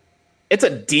movies, it's a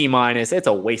D-. It's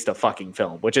a waste of fucking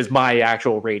film, which is my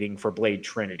actual rating for Blade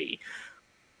Trinity.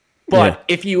 But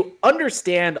if you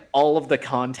understand all of the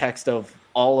context of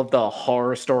all of the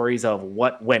horror stories of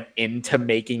what went into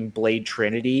making Blade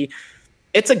Trinity,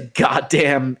 it's a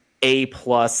goddamn A+.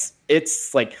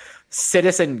 It's like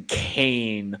Citizen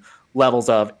Kane levels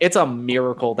of, it's a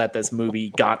miracle that this movie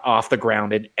got off the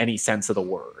ground in any sense of the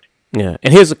word. Yeah,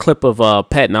 and here's a clip of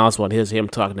Patton Oswalt. Here's him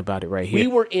talking about it right here. We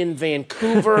were in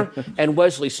Vancouver, and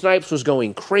Wesley Snipes was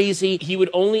going crazy. He would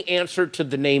only answer to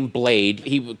the name Blade.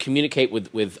 He would communicate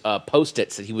with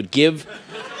Post-its that he would give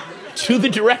to the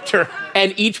director,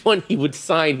 and each one he would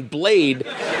sign Blade.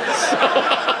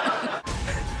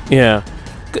 Yeah.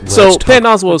 So Patton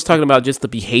Oswalt was talking about just the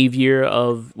behavior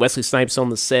of Wesley Snipes on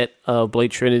the set of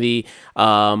Blade Trinity,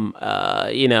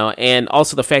 and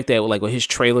also the fact that like his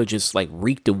trailer just like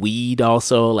reeked of weed.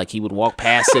 Also, like he would walk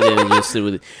past it and it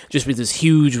would just be this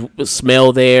huge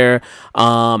smell there.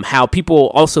 How people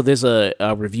also there's a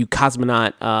review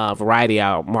Cosmonaut Variety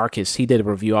out. Marcus, he did a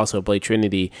review also of Blade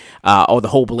Trinity or the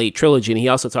whole Blade trilogy, and he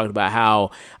also talked about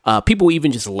how people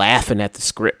even just laughing at the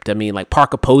script. I mean, like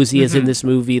Parker Posey is in this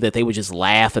movie that they would just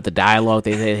laugh at the dialogue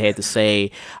they had to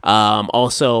say.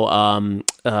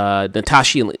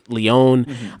 Natasha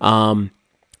Lyonne,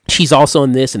 she's also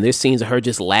in this, and there's scenes of her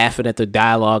just laughing at the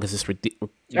dialogue. It's just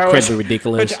incredibly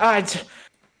ridiculous.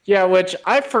 Which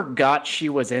I forgot she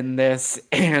was in this,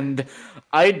 and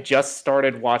I just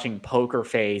started watching Poker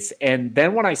Face, and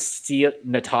then when I see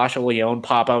Natasha Lyonne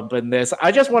pop up in this,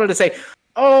 I just wanted to say,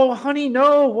 "Oh, honey,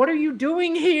 no! What are you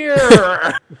doing here?"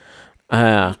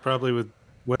 He's probably with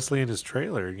Wesley in his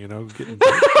trailer, getting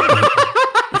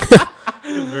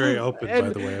very open, by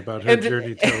the way, about her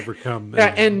journey to overcome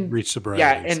and reach sobriety.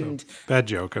 Yeah, and bad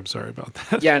joke. I'm sorry about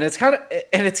that. Yeah, and it's kind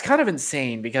of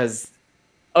insane because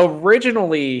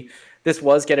originally this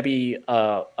was going to be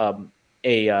a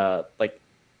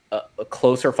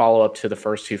closer follow-up to the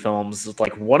first two films.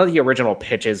 Like one of the original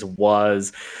pitches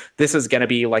was this is going to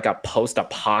be like a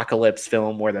post-apocalypse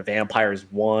film where the vampires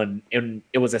won, and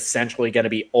it was essentially going to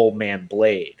be Old Man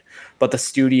Blade. But the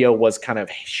studio was kind of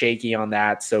shaky on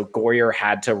that, so Goyer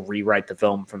had to rewrite the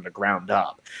film from the ground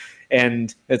up.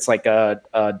 And it's like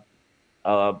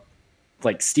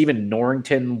like Stephen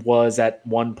Norrington was at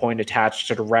one point attached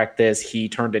to direct this. He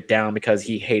turned it down because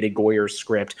he hated Goyer's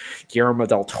script. Guillermo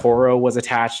del Toro was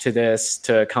attached to this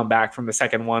to come back from the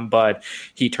second one, but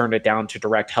he turned it down to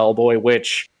direct Hellboy,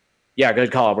 which, yeah,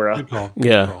 good call, bro. Good call.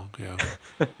 Yeah.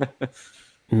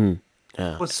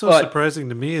 What's so surprising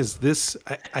to me is this.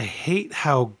 I hate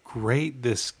how great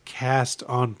this cast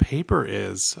on paper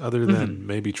is, other than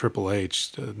maybe Triple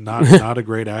H. Not a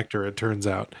great actor, it turns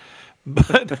out.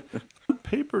 But on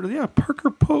paper,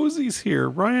 Parker Posey's here.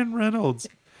 Ryan Reynolds.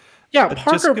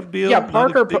 Parker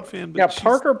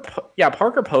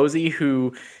Posey,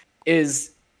 who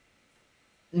is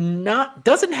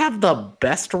doesn't have the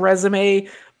best resume,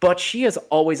 but she is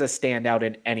always a standout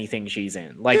in anything she's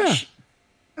in.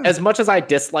 As much as I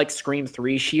dislike Scream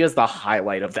 3, she is the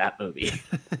highlight of that movie.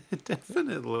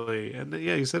 Definitely. And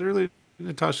you said earlier,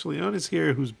 Natasha Lyonne is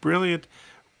here, who's brilliant,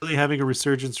 really having a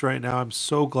resurgence right now. I'm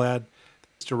so glad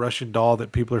it's a Russian Doll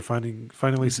that people are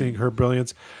finally seeing her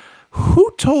brilliance.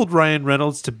 Who told Ryan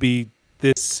Reynolds to be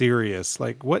this serious?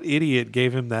 Like, what idiot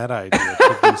gave him that idea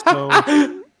to be so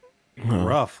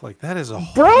rough? Like, that is a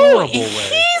horrible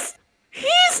way.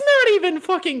 He's not even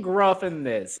fucking gruff in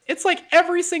this. It's like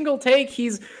every single take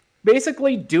he's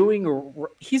basically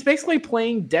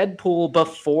playing Deadpool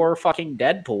before fucking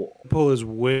Deadpool. Deadpool is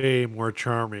way more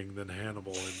charming than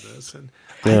Hannibal in this, and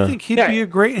I think he'd be a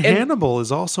great Hannibal.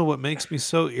 Is also what makes me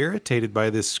so irritated by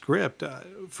this script.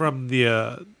 From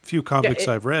the few comics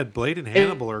I've read, Blade and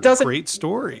Hannibal are great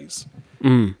stories.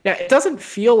 Yeah, it doesn't even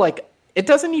feel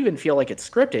like it's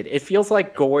scripted. It feels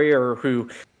like Goyer,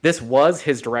 this was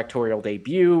his directorial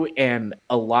debut, and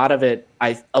a lot of this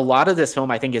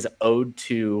film I think is owed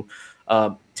to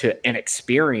an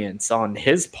experience on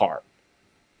his part.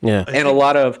 Yeah, and a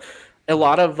lot of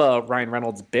Ryan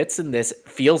Reynolds' bits in this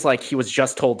feels like he was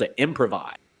just told to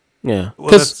improvise. Yeah,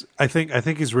 well, I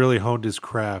think he's really honed his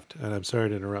craft, and I'm sorry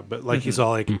to interrupt, but he's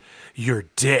all like, "Your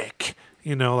dick."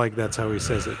 Like that's how he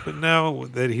says it. But now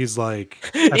that he's like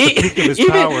at the peak of his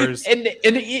powers,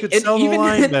 he could sell the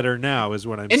line better now, is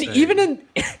what I'm saying. Even in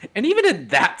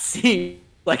that scene,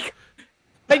 like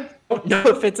I don't know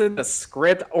if it's in the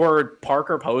script or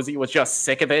Parker Posey was just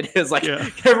sick of it. Is like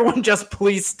everyone just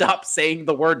please stop saying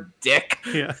the word dick.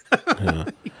 Yeah.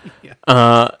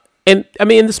 And I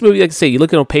mean, in this movie, like I say, you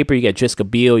look at it on paper, you got Jessica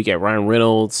Biel, you got Ryan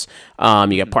Reynolds,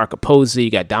 you got Parker Posey,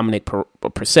 you got Dominic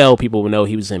Purcell. People will know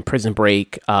he was in Prison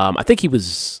Break. I think he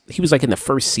was like in the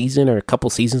first season or a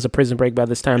couple seasons of Prison Break by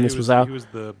this time this was out. He was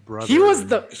the brother. He was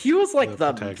like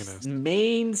the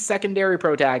main secondary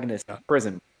protagonist of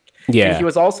Prison. Yeah, and he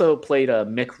was also played a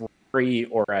Mick Rory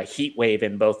or a Heat Wave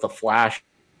in both The Flash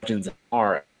and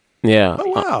Mara. Yeah. Oh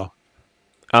wow.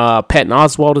 Patton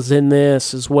Oswalt is in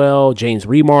this as well. James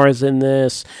Remar is in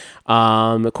this.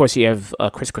 Of course, you have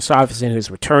Chris Christopherson,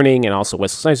 who's returning, and also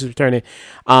Wesley Snipes is returning.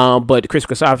 But Chris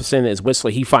Christopherson is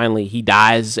Wesley. He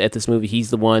dies at this movie. He's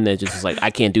the one that just is like, I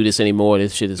can't do this anymore.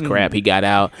 This shit is crap. He got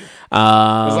out. It's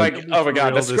like, oh my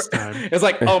god, it's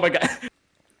like, oh my god.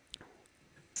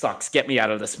 Sucks. Get me out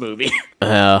of this movie.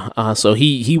 So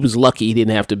he was lucky he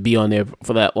didn't have to be on there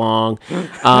for that long.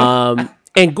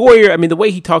 And Goyer, I mean, the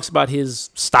way he talks about his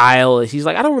style is he's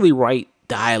like, I don't really write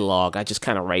dialogue. I just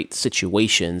kind of write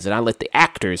situations, and I let the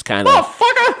actors kind of,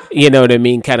 you know what I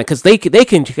mean, kind of, because they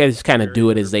can just kind of do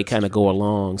it as they kind of go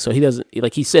along. So he doesn't,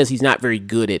 like he says, he's not very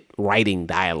good at writing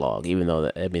dialogue, even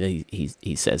though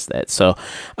he says that. So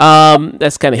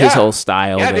that's kind of his whole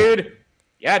style.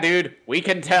 Yeah, dude, we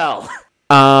can tell.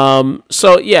 And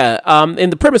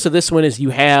the premise of this one is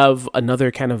you have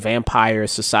another kind of vampire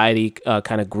society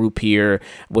kind of group here,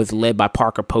 led by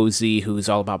Parker Posey, who's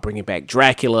all about bringing back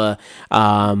Dracula,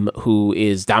 who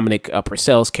is Dominic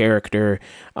Purcell's character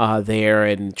there,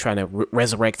 and trying to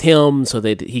resurrect him so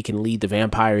that he can lead the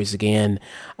vampires again.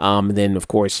 And then, of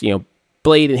course,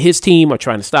 Blade and his team are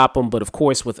trying to stop him, but of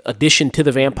course, with addition to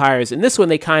the vampires, in this one,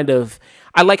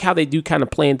 I like how they do kind of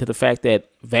play into the fact that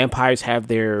vampires have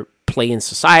their play in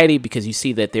society, because you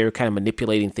see that they're kind of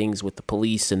manipulating things with the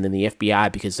police and then the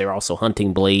FBI, because they're also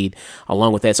hunting Blade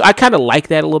along with that. So I kind of like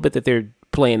that a little bit, that they're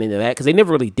playing into that, because they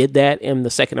never really did that in the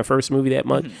second or first movie that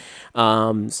much,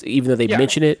 even though they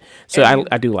mention it. So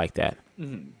I do like that.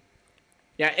 Mm-hmm.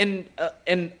 Yeah,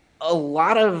 and a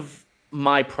lot of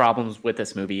my problems with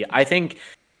this movie, I think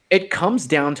it comes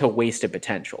down to wasted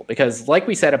potential, because like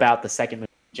we said about the second movie,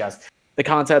 just the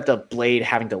concept of Blade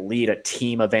having to lead a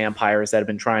team of vampires that have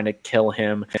been trying to kill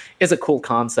him is a cool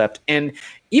concept. And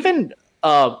even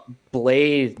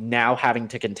Blade now having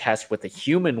to contest with the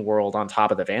human world on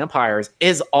top of the vampires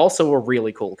is also a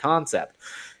really cool concept.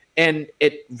 And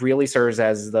it really serves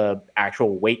as the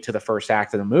actual weight to the first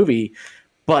act of the movie.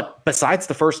 But besides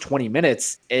the first 20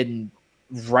 minutes, and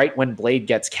right when Blade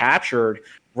gets captured,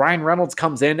 Ryan Reynolds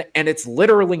comes in, and it's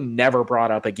literally never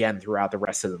brought up again throughout the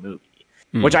rest of the movie.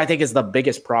 Which I think is the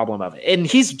biggest problem of it. And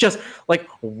he's just like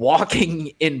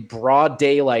walking in broad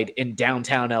daylight in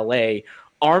downtown LA,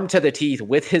 armed to the teeth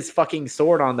with his fucking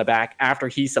sword on the back, after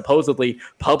he's supposedly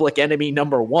public enemy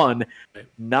number one.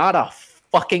 Not a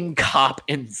fucking cop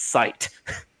in sight.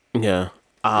 Yeah.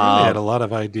 They had a lot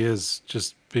of ideas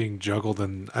just being juggled,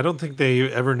 and I don't think they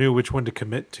ever knew which one to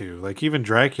commit to. Like, even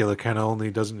Dracula kind of only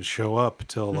doesn't show up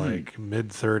till like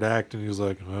mid-third act, and he's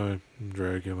like, "I'm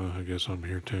Dracula, I guess I'm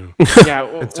here too." Yeah,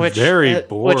 it's a very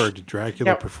bored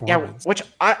Dracula performance. Which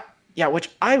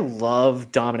I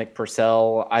love Dominic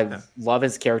Purcell. I love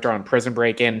his character on Prison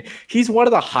Break, and he's one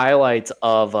of the highlights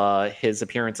of his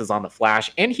appearances on The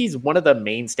Flash, and he's one of the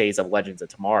mainstays of Legends of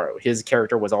Tomorrow. His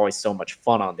character was always so much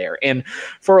fun on there, and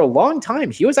for a long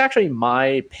time, he was actually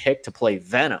my pick to play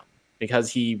Venom, because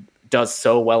he does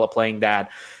so well at playing that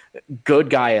good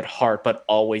guy at heart, but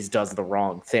always does the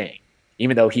wrong thing,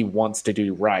 even though he wants to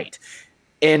do right.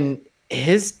 And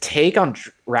his take on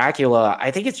Dracula,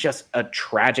 I think it's just a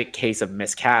tragic case of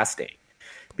miscasting,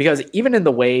 because even in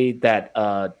the way that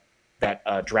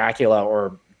Dracula,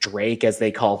 or Drake as they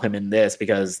call him in this,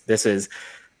 because this is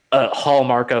a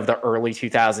hallmark of the early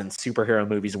 2000s superhero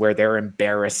movies where they're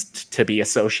embarrassed to be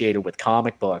associated with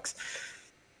comic books.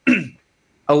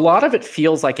 A lot of it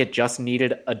feels like it just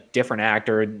needed a different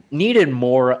actor, needed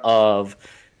more of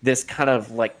this kind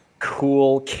of like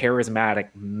cool, charismatic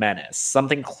menace,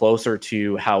 something closer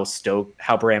to how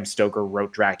Bram Stoker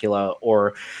wrote Dracula,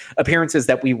 or appearances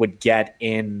that we would get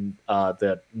in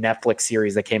the Netflix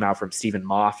series that came out from Stephen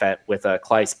Moffat with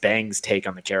Claes Bang's take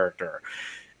on the character.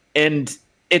 And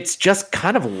it's just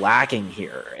kind of lacking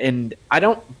here. And I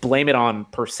don't blame it on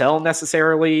Purcell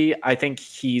necessarily. I think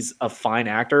he's a fine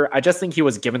actor. I just think he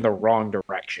was given the wrong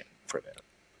direction for this.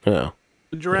 Yeah.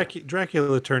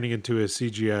 Dracula turning into a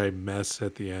CGI mess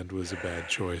at the end was a bad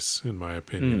choice, in my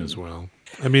opinion, as well.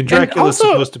 I mean, Dracula's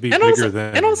supposed to be bigger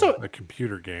than a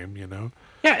computer game, you know?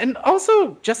 Yeah, and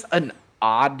also just an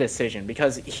odd decision,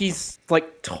 because he's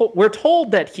like, we're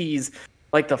told that he's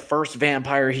like the first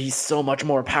vampire. He's so much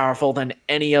more powerful than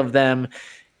any of them.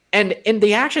 And in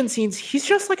the action scenes, he's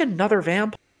just like another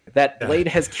vampire that Blade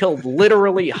has killed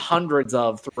literally hundreds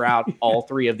of throughout all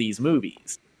three of these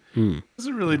movies.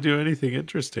 Doesn't really do anything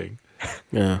interesting.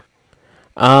 Yeah.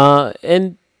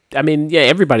 And I mean, yeah,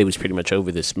 everybody was pretty much over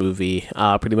this movie.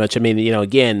 Pretty much. I mean,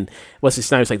 again, Wesley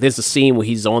Snipes, like, there's a scene where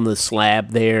he's on the slab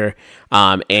there,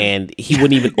 and he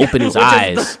wouldn't even open his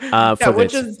eyes for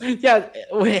this.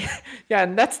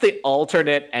 And that's the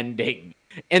alternate ending.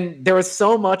 And there was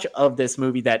so much of this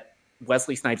movie that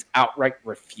Wesley Snipes outright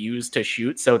refused to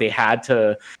shoot, so they had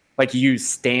to use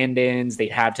stand-ins. They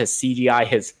had to CGI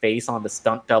his face on the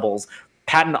stunt doubles.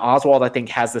 Patton Oswalt, I think,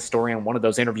 has the story in one of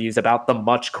those interviews about the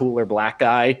much cooler black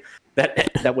guy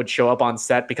that would show up on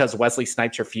set because Wesley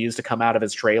Snipes refused to come out of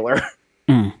his trailer.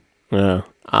 Yeah.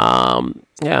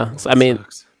 So, I mean,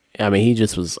 he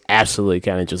just was absolutely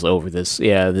kind of just over this.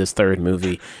 Yeah, this third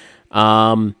movie.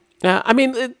 I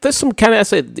mean, there's some kind of, I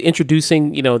said,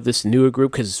 introducing, this newer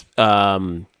group because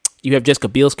you have Jessica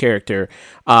Biel's character,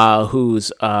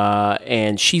 who's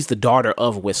and she's the daughter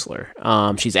of Whistler.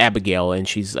 She's Abigail, and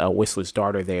she's Whistler's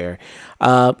daughter there.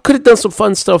 Could have done some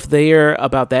fun stuff there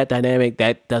about that dynamic.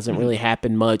 That doesn't really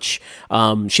happen much.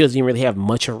 She doesn't even really have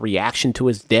much of a reaction to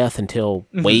his death until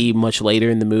way much later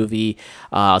in the movie.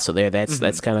 So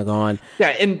that's kind of gone.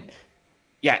 And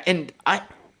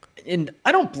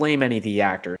I don't blame any of the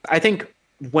actors. I think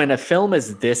when a film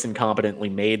is this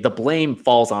incompetently made, the blame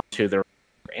falls onto the.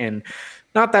 And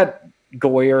not that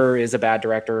Goyer is a bad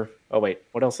director. Oh wait,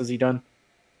 what else has he done?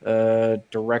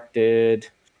 Directed.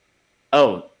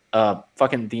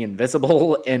 Fucking The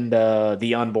Invisible and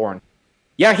The Unborn.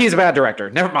 Yeah, he's a bad director.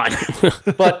 Never mind.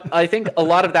 But I think a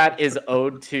lot of that is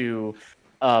owed to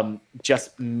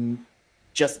just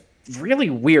really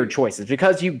weird choices,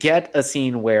 because you get a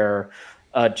scene where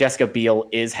Jessica Biel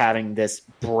is having this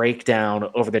breakdown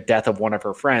over the death of one of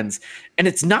her friends, and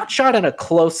it's not shot in a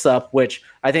close-up, which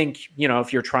I think,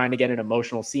 if you're trying to get an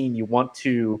emotional scene, you want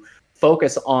to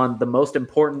focus on the most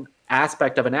important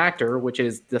aspect of an actor, which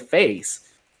is the face.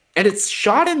 And it's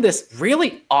shot in this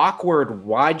really awkward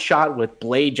wide shot with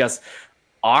Blade just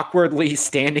awkwardly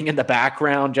standing in the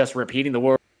background, just repeating the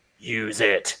word, use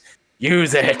it,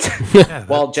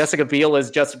 while Jessica Biel is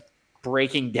just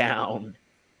breaking down.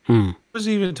 What was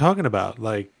he even talking about?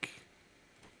 Like,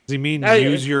 does he mean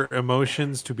use your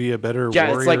emotions to be a better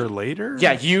warrior later?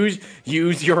 Yeah, use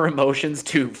your emotions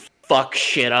to fuck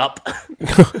shit up,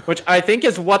 which I think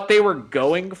is what they were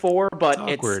going for, but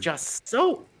it's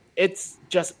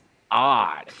just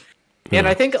odd. And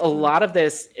I think a lot of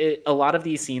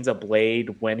these scenes of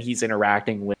Blade, when he's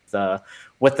interacting with the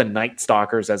Night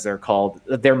Stalkers, as they're called,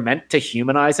 they're meant to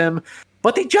humanize him,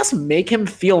 but they just make him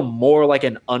feel more like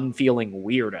an unfeeling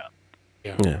weirdo.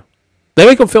 Yeah. They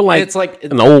make him feel like it's like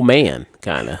an old man,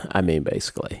 kind of. I mean,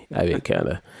 basically. I mean, kind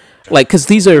of. Like, because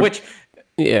these are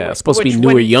supposed to be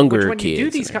newer, younger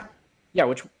kids.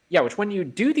 Which when you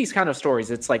do these kind of stories,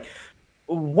 it's like,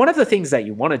 one of the things that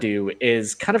you want to do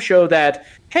is kind of show that,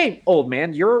 hey, old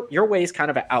man, your way's kind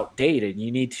of outdated.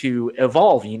 You need to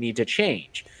evolve. You need to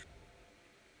change.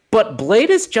 But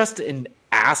Blade is just an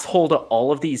asshole to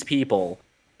all of these people,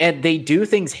 and they do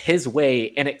things his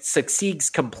way, and it succeeds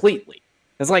completely.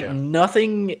 It's like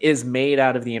nothing is made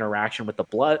out of the interaction with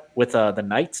the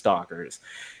Night Stalkers,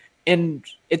 and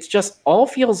it's just all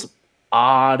feels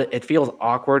odd. It feels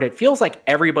awkward. It feels like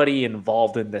everybody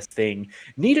involved in this thing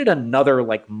needed another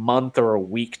month or a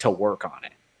week to work on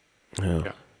it.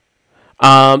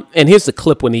 And here's the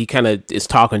clip when he kind of is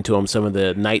talking to him, some of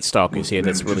the Night Stalkers here.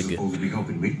 That's really good. Supposed to be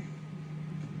helping me.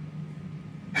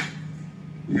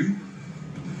 You?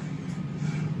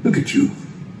 Look at you.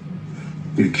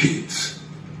 You're kids.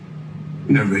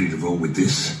 You're not ready to roll with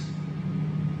this.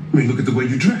 I mean, look at the way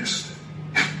you dressed.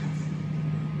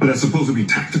 But that's supposed to be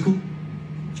tactical?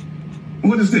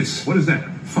 What is this? What is that?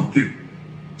 Fuck you.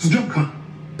 It's a joke, huh?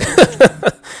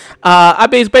 I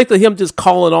mean, it's basically him just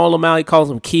calling all them out. He calls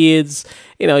them kids.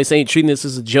 He's saying treating this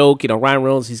as a joke. Ryan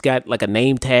Reynolds, he's got like a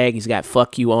name tag. He's got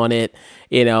 "fuck you" on it.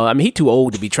 I mean, he's too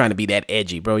old to be trying to be that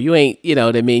edgy, bro. You ain't,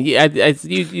 what I mean?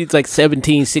 It's like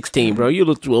 17, 16, bro. You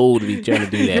look too old to be trying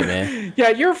to do that, man.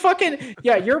 Your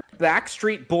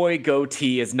Backstreet Boy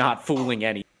goatee is not fooling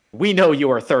any. We know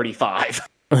you are 35.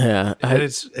 Yeah. And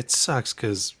it sucks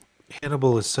because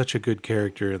Hannibal is such a good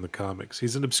character in the comics.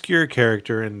 He's an obscure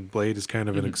character, and Blade is kind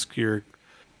of an obscure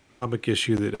comic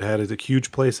issue that had a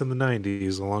huge place in the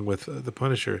 90s, along with The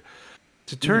Punisher.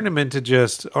 To turn him into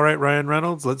just, all right, Ryan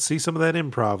Reynolds, let's see some of that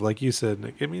improv, like you said,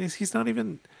 Nick. I mean, he's not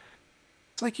even...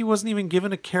 It's like he wasn't even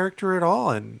given a character at all.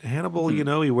 And Hannibal,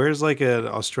 he wears like an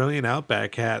Australian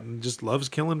Outback hat and just loves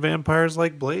killing vampires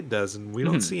like Blade does, and we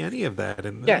don't see any of that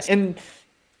in this. And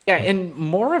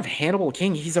more of Hannibal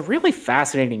King, he's a really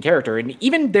fascinating character. And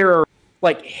even there are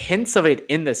hints of it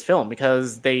in this film,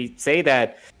 because they say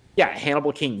that,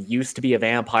 Hannibal King used to be a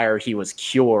vampire. He was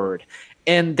cured.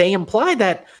 And they imply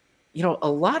that, a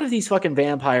lot of these fucking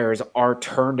vampires are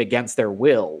turned against their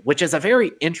will, which is a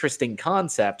very interesting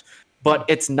concept, but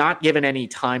it's not given any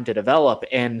time to develop.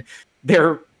 And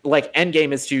their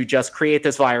endgame is to just create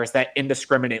this virus that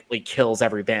indiscriminately kills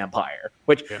every vampire.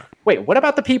 Which, wait, what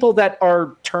about the people that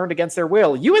are turned against their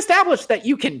will? You established that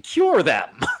you can cure them.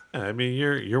 I mean,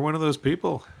 you're one of those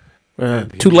people.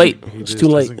 Too late. It's too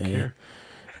late. Fuck him.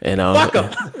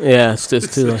 Yeah, it's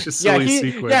just too late.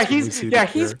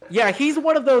 He's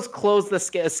one of those close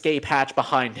the escape hatch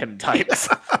behind him types.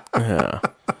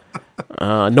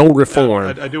 No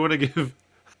reform. I do want to give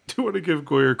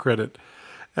Goyer credit.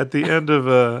 At the end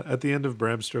of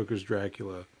Bram Stoker's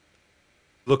Dracula,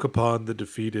 look upon the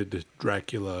defeated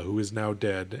Dracula, who is now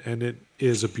dead, and it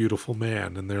is a beautiful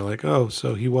man. And they're like, oh,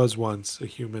 so he was once a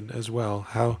human as well.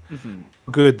 How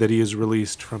good that he is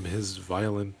released from his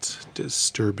violent,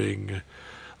 disturbing,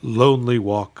 lonely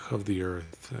walk of the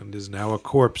earth, and is now a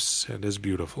corpse and is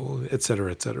beautiful,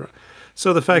 etc., etc.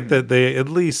 So the fact that they at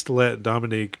least let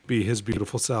Dominique be his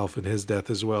beautiful self in his death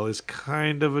as well is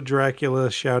kind of a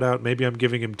Dracula shout out. Maybe I'm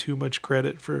giving him too much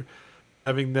credit for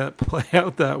having that play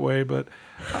out that way, but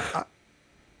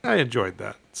I enjoyed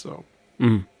that. So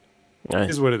Nice. it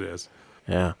is what it is.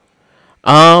 Yeah.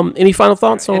 Any final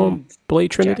thoughts on Blade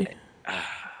Trinity?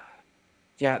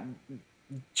 Yeah,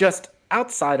 just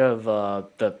outside of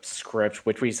the script,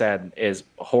 which we said is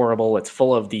horrible, it's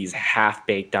full of these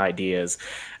half-baked ideas.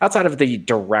 Outside of the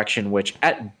direction, which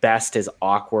at best is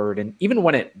awkward, and even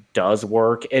when it does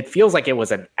work, it feels like it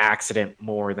was an accident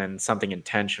more than something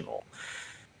intentional.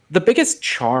 The biggest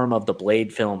charm of the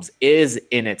Blade films is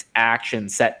in its action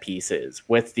set pieces,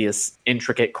 with this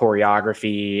intricate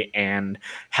choreography and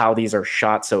how these are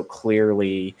shot so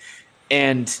clearly.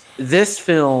 And this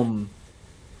film,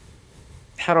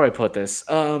 how do I put this?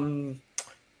 You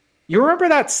remember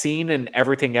that scene in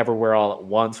Everything Everywhere All at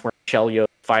Once where Michelle Yeoh's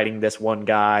fighting this one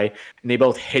guy, and they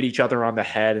both hit each other on the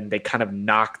head, and they kind of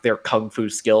knock their kung fu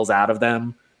skills out of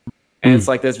them? And it's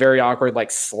like this very awkward,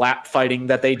 like, slap fighting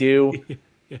that they do.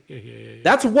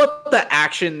 That's what the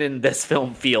action in this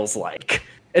film feels like.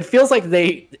 It feels like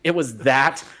it was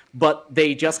that, but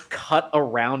they just cut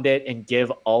around it and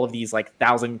give all of these like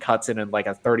 1,000 cuts in like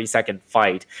a 30-second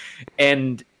fight.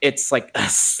 And it's like a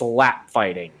slap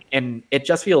fighting. And it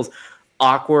just feels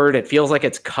awkward. It feels like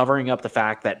it's covering up the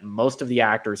fact that most of the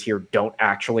actors here don't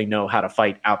actually know how to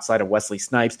fight outside of Wesley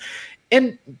Snipes.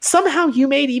 And somehow you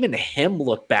made even him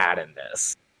look bad in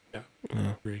this. Yeah,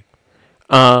 I agree.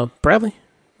 Bradley?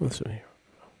 Let's see.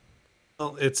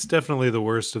 Well, it's definitely the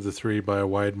worst of the three by a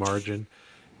wide margin.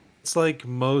 It's like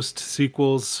most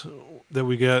sequels that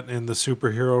we get in the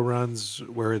superhero runs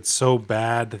where it's so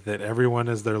bad that everyone,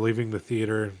 as they're leaving the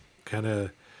theater, kind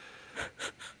of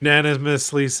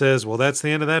unanimously says, well, that's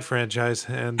the end of that franchise.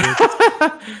 And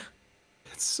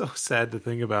it's so sad to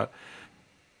think about.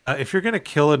 If you're going to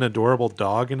kill an adorable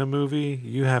dog in a movie,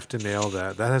 you have to nail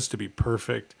that. That has to be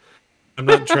perfect. I'm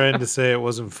not trying to say it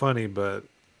wasn't funny, but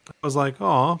I was like,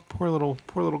 oh, poor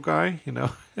little guy, you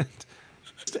know.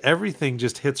 Just everything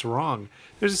just hits wrong.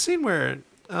 There's a scene where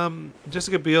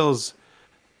Jessica Biel's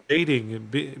dating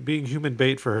and being human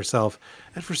bait for herself,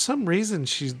 and for some reason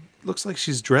she looks like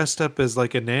she's dressed up as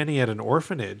like a nanny at an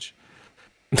orphanage.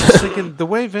 I was thinking, the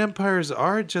way vampires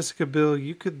are, Jessica Biel,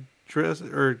 you could dress,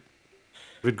 or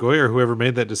David Goyer, whoever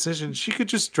made that decision, she could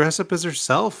just dress up as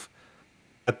herself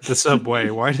at the subway.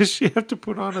 Why does she have to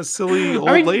put on a silly old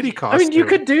lady costume? I mean, you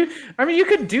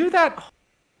could do that.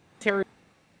 Terry,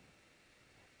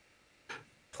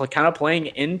 kind of playing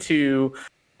into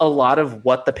a lot of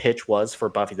what the pitch was for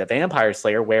Buffy the Vampire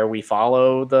Slayer, where we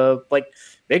follow the like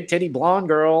big titty blonde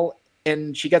girl,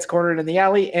 and she gets cornered in the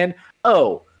alley, and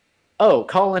oh,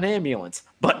 call an ambulance,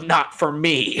 but not for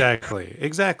me.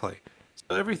 Exactly.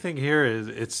 So everything here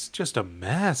it's just a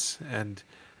mess, and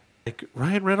like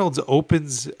Ryan Reynolds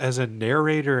opens as a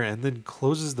narrator and then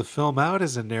closes the film out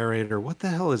as a narrator. What the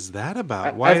hell is that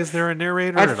about? Why is there a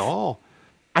narrator at all?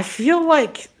 I feel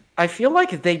like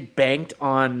they banked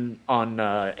on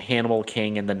Hannibal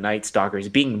King and the Night Stalkers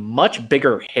being much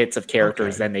bigger hits of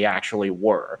characters than they actually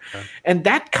were. Okay. And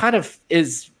that kind of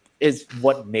is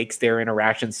what makes their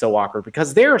interaction so awkward,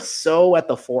 because they're so at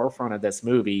the forefront of this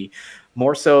movie,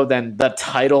 more so than the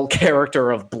title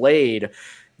character of Blade,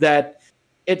 that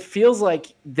it feels like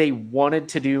they wanted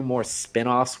to do more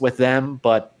spin-offs with them,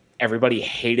 but everybody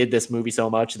hated this movie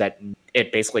so much that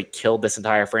it basically killed this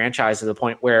entire franchise to the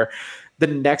point where the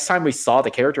next time we saw the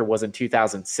character was in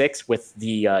 2006 with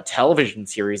the television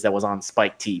series that was on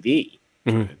Spike TV.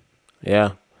 Mm-hmm.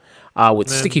 Yeah. With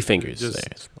Sticky Fingers.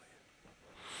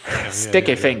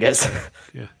 Sticky Fingers.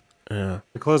 Yeah.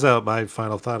 To close out my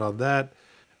final thought on that,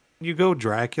 you go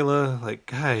Dracula, like,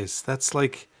 guys, that's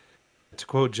like, to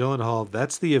quote Gyllenhaal,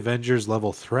 that's the Avengers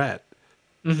level threat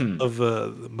of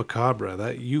Macabre.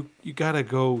 That you gotta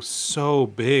go so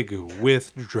big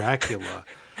with Dracula.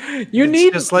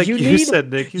 Just like you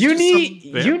said, Nick. He's just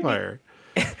some vampire.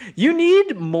 You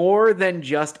need more than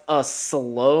just a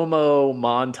slow-mo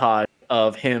montage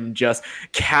of him just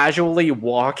casually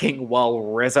walking while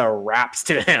RZA raps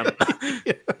to him,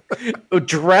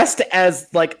 dressed as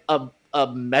like a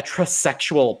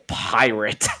metrosexual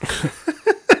pirate.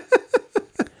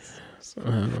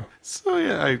 So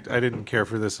yeah, I didn't care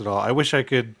for this at all. I wish I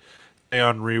could say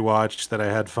on rewatch that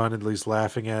I had fun, at least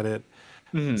laughing at it.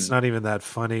 It's not even that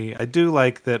funny. I do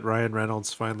like that Ryan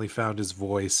Reynolds finally found his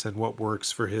voice and what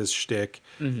works for his shtick,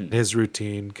 his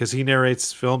routine, because he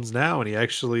narrates films now and he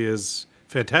actually is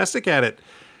fantastic at it.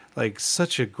 Like,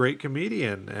 such a great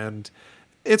comedian. And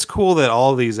it's cool that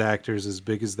all these actors, as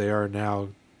big as they are now,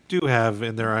 do have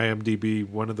in their IMDb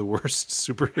one of the worst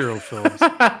superhero films.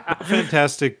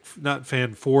 Fantastic, not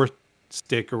fan four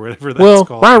stick or whatever that's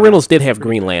called. Ryan Reynolds did have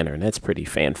Green Lantern. That's pretty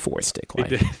fan four stick like.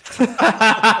 He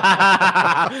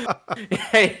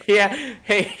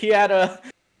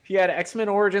had X-Men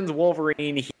Origins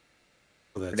Wolverine.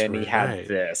 Then he had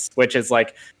this, which is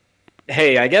like,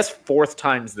 hey, I guess fourth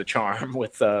time's the charm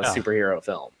with a superhero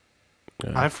film.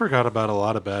 Yeah. I forgot about a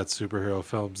lot of bad superhero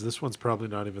films. This one's probably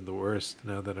not even the worst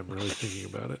now that I'm really thinking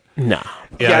about it. No.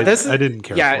 I didn't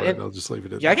care for it. I'll just leave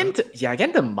it at that. I get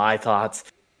into my thoughts.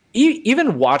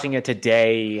 Even watching it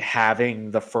today,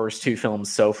 having the first two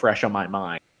films so fresh on my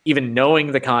mind, even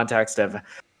knowing the context of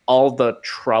all the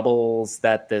troubles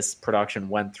that this production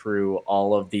went through,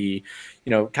 all of the,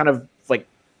 kind of like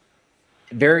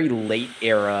very late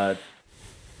era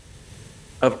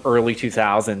of early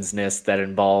 2000s-ness that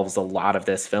involves a lot of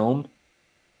this film.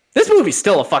 This movie's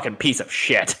still a fucking piece of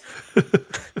shit.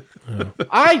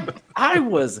 I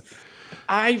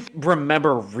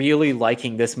remember really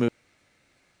liking this movie,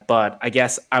 but I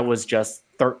guess I was just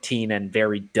 13 and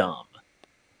very dumb.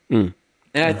 And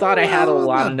I thought I had a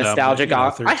lot of nostalgia.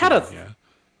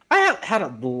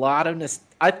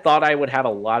 I thought I would have a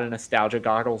lot of nostalgia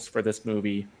goggles for this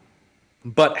movie,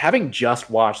 but having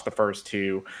just watched the first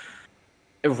two,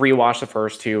 rewatched the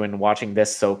first two, and watching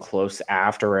this so close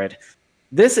after it,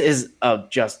 this is a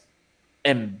just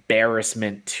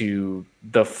embarrassment to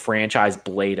the franchise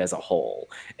Blade as a whole.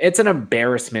 It's an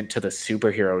embarrassment to the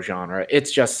superhero genre.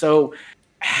 It's just so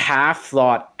half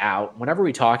thought out. Whenever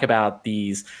we talk about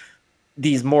these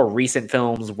more recent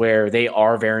films where they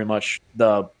are very much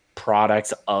the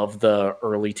products of the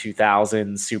early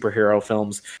 2000s superhero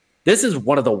films, this is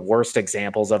one of the worst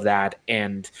examples of that.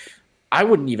 And I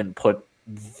wouldn't even put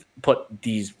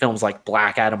these films like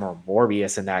Black Adam or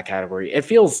Morbius in that category. It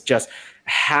feels just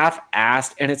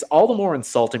half-assed, and it's all the more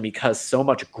insulting because so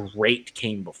much great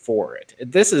came before it.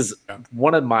 This is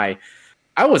one of my...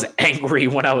 I was angry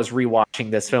when I was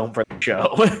rewatching this film for the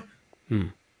show.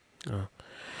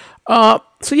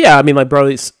 So yeah, I mean, like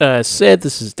brother said,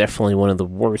 this is definitely one of the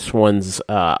worst ones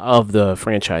of the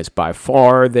franchise by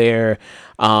far there,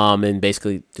 and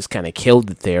basically just kind of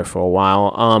killed it there for a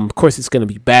while. Of course, it's going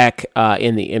to be back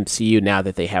in the MCU now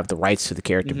that they have the rights to the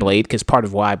character Blade, because part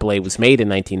of why Blade was made in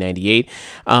 1998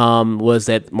 was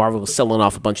that Marvel was selling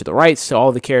off a bunch of the rights to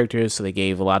all the characters, so they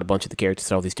gave a bunch of the characters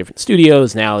to all these different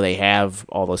studios. Now they have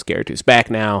all those characters back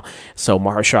now, so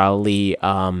Mahershala Ali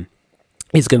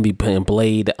is going to be playing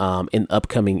Blade in the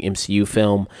upcoming MCU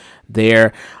film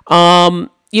there.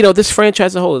 This franchise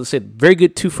as a whole, as I said, very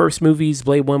good two first movies,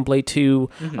 Blade 1, Blade 2.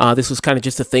 This was kind of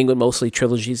just a thing with mostly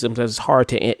trilogies. Sometimes it's hard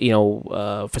to, there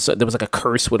was like a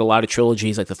curse with a lot of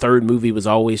trilogies. Like the third movie was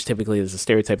always typically, there's a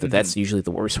stereotype that that's usually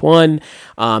the worst one.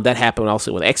 That happened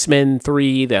also with X-Men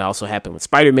 3. That also happened with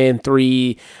Spider-Man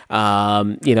 3.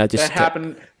 That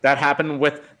happened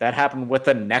with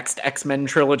the next X-Men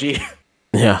trilogy.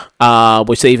 Yeah,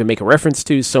 which they even make a reference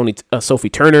to. Sophie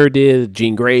Turner did.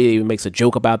 Jean Grey even makes a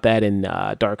joke about that in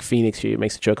Dark Phoenix. She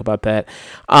makes a joke about that.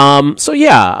 In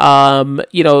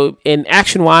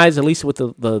action-wise, at least with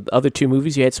the other two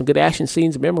movies, you had some good action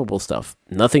scenes, memorable stuff.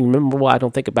 Nothing memorable, I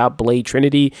don't think, about Blade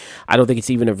Trinity. I don't think it's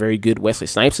even a very good Wesley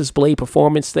Snipes' Blade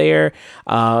performance there.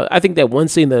 I think that one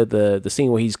scene, the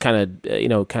scene where he's kind of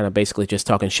basically just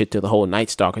talking shit to the whole Night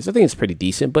Stalkers, I think it's pretty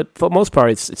decent. But for the most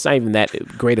part, it's not even that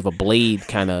great of a Blade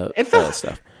kind of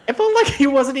stuff. It felt like he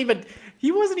wasn't even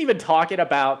talking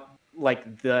about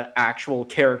like the actual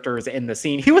characters in the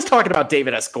scene. He was talking about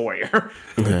David S. Goyer.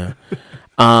 Yeah.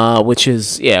 Which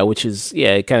is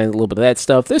kind of a little bit of that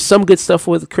stuff. There's some good stuff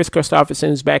with Chris Christopherson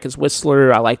who's back as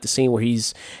Whistler. I like the scene where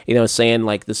he's, saying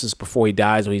like this is before he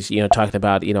dies, where he's, talking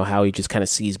about, how he just kind of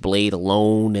sees Blade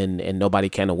alone and nobody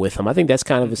kind of with him. I think that's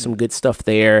kind of some good stuff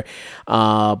there.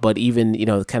 But even,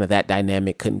 kind of that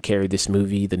dynamic couldn't carry this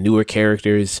movie. The newer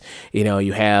characters,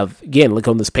 you have, again, look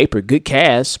on this paper, good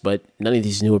cast, but none of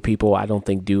these newer people, I don't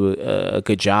think, do a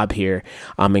good job here.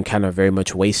 And kind of very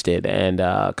much wasted and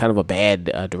kind of a bad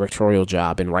directorial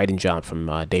job and writing job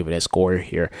from David S. Goyer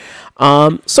here.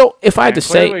 So if I had to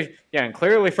say, and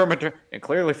clearly from a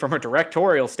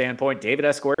directorial standpoint, David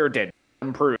S. Goyer did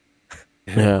improve.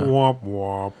 Yeah. Womp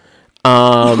womp.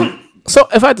 So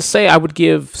if I had to say, I would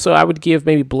give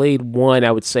maybe Blade 1,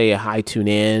 I would say a high tune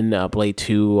in. Blade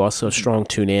 2, also a strong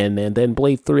tune in, and then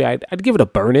Blade 3, I'd give it a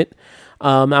burn it.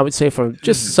 I would say for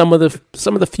just some of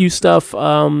the few stuff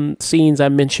scenes I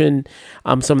mentioned,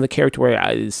 some of the character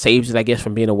where it saves it, I guess,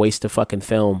 from being a waste of fucking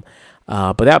film.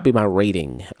 But that would be my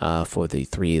rating for the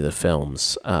three of the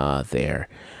films there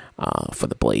for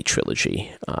the Blade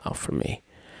trilogy for me.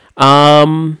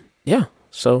 Yeah.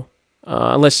 So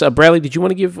unless Bradley, did you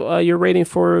want to give your rating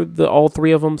for all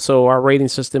three of them? So our rating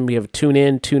system, we have a tune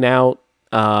in, tune out.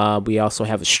 We also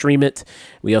have a stream it.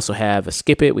 We also have a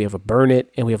skip it. We have a burn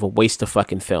it, and we have a waste of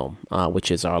fucking film,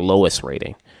 which is our lowest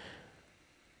rating.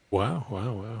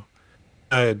 Wow.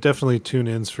 I definitely tune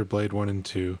ins for Blade 1 and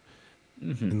 2.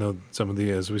 Even though some of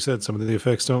the, as we said, some of the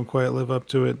effects don't quite live up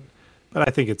to it. But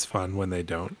I think it's fun when they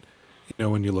don't. You know,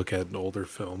 when you look at older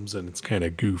films and it's kind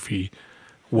of goofy,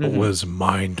 what was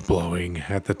mind-blowing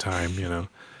at the time, you know?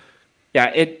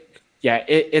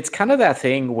 It's kind of that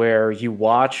thing where you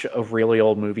watch a really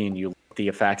old movie and you look at the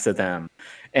effects of them,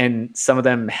 and some of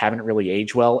them haven't really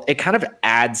aged well. It kind of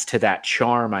adds to that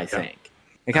charm, I think.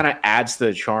 It kind of adds to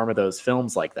the charm of those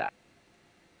films like that.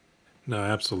 No,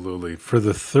 absolutely. For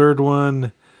the third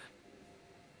one,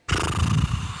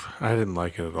 I didn't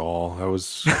like it at all. It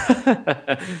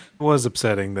was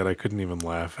upsetting that I couldn't even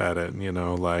laugh at it. You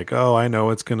know, like, oh, I know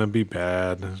it's gonna be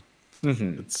bad.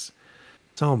 It's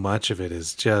so much of it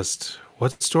is just,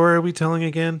 what story are we telling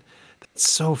again? That's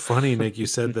so funny, Nick. You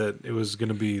said that it was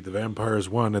gonna be the Vampires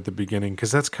 1 at the beginning,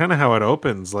 because that's kind of how it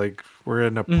opens. Like, we're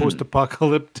in a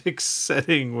post-apocalyptic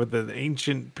setting with an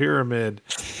ancient pyramid.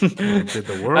 Did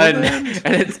the world end?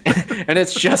 And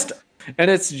it's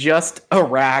just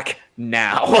Iraq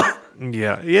now.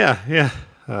 Yeah.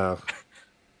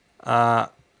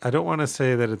 I don't want to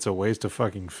say that it's a waste of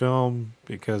fucking film,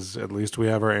 because at least we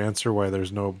have our answer why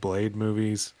there's no Blade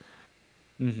movies.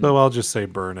 So I'll just say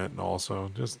burn it. Also,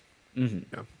 just All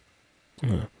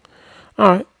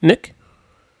right, Nick.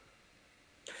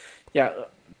 Before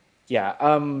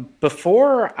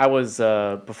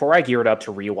I geared up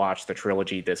to rewatch the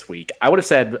trilogy this week, I would have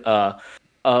said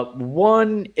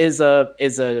 1 is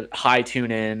a high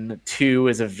tune in, 2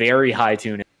 is a very high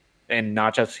tune in, and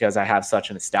not just because I have such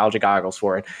a nostalgia goggles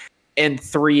for it, and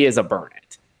 3 is a burn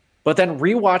it. But then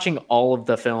rewatching all of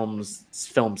the films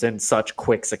in such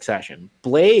quick succession,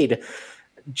 Blade,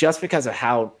 just because of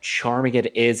how charming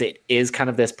it is kind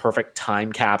of this perfect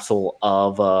time capsule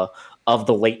of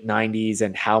the late 90s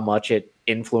and how much it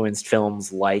influenced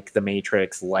films like The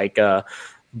Matrix, like the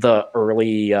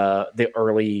early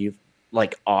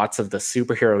like aughts of the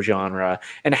superhero genre,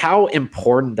 and how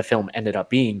important the film ended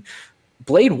up being.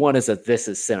 Blade 1 is this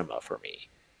is cinema for me,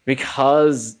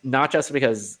 because not just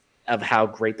because of how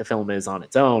great the film is on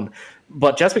its own,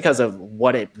 but just because of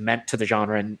what it meant to the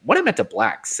genre and what it meant to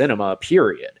black cinema,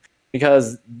 period.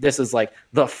 Because this is like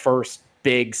the first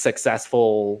big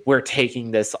successful, we're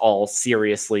taking this all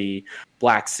seriously,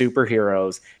 black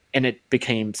superheroes, and it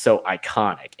became so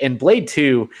iconic. And Blade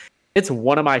 2, it's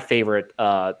one of my favorite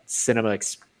cinema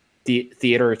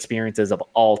theater experiences of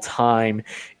all time.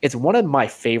 It's one of my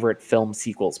favorite film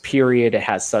sequels, period. It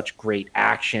has such great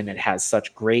action. It has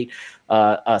such great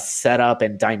setup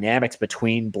and dynamics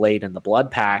between Blade and the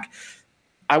Blood Pack.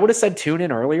 I would have said tune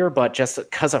in earlier, but just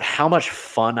because of how much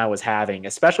fun I was having,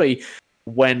 especially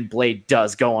when Blade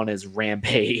does go on his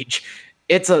rampage,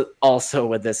 it's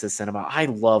also a This Is Cinema. I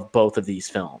love both of these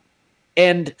films.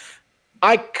 And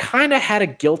I kind of had a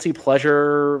guilty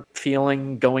pleasure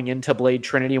feeling going into Blade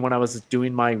Trinity when I was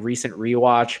doing my recent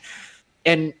rewatch.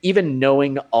 And even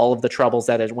knowing all of the troubles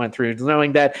that it went through,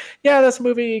 knowing that, yeah, this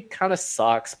movie kind of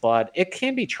sucks, but it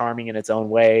can be charming in its own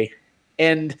way.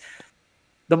 And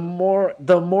the more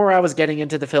I was getting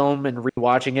into the film and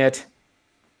rewatching it,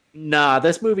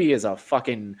 this movie is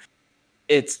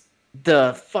it's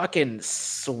the fucking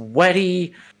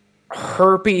sweaty,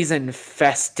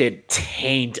 herpes-infested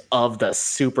taint of the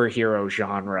superhero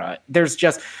genre. There's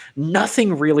just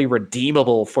nothing really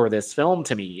redeemable for this film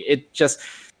to me.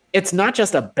 It's not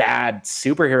just a bad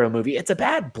superhero movie, it's a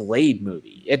bad Blade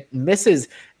movie. It misses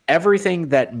everything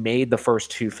that made the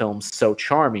first two films so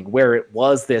charming, where it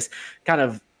was this kind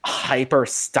of hyper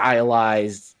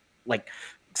stylized, like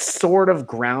sort of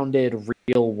grounded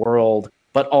real world,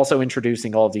 but also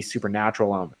introducing all of these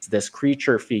supernatural elements, this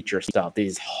creature feature stuff,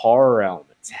 these horror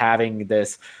elements, having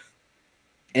this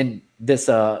and this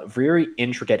very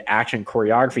intricate action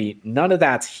choreography. None of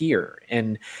that's here.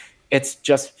 And it's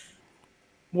just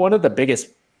one of the biggest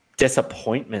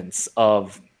disappointments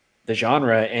of the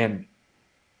genre. And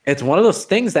it's one of those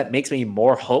things that makes me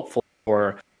more hopeful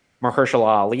for Mahershala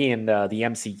Ali and the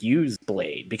MCU's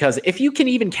Blade, because if you can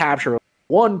even capture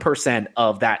 1%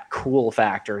 of that cool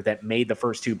factor that made the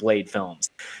first two Blade films.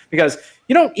 Because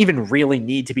you don't even really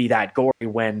need to be that gory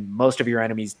when most of your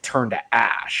enemies turn to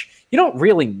ash. You don't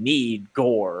really need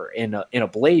gore in a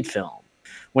Blade film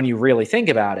when you really think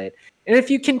about it. And if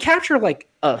you can capture like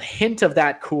a hint of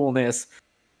that coolness,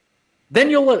 then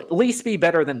you'll at least be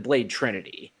better than Blade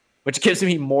Trinity, which gives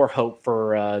me more hope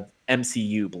for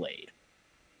MCU Blade.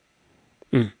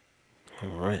 All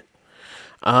right.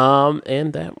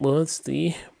 And that was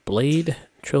the Blade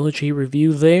trilogy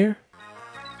review there.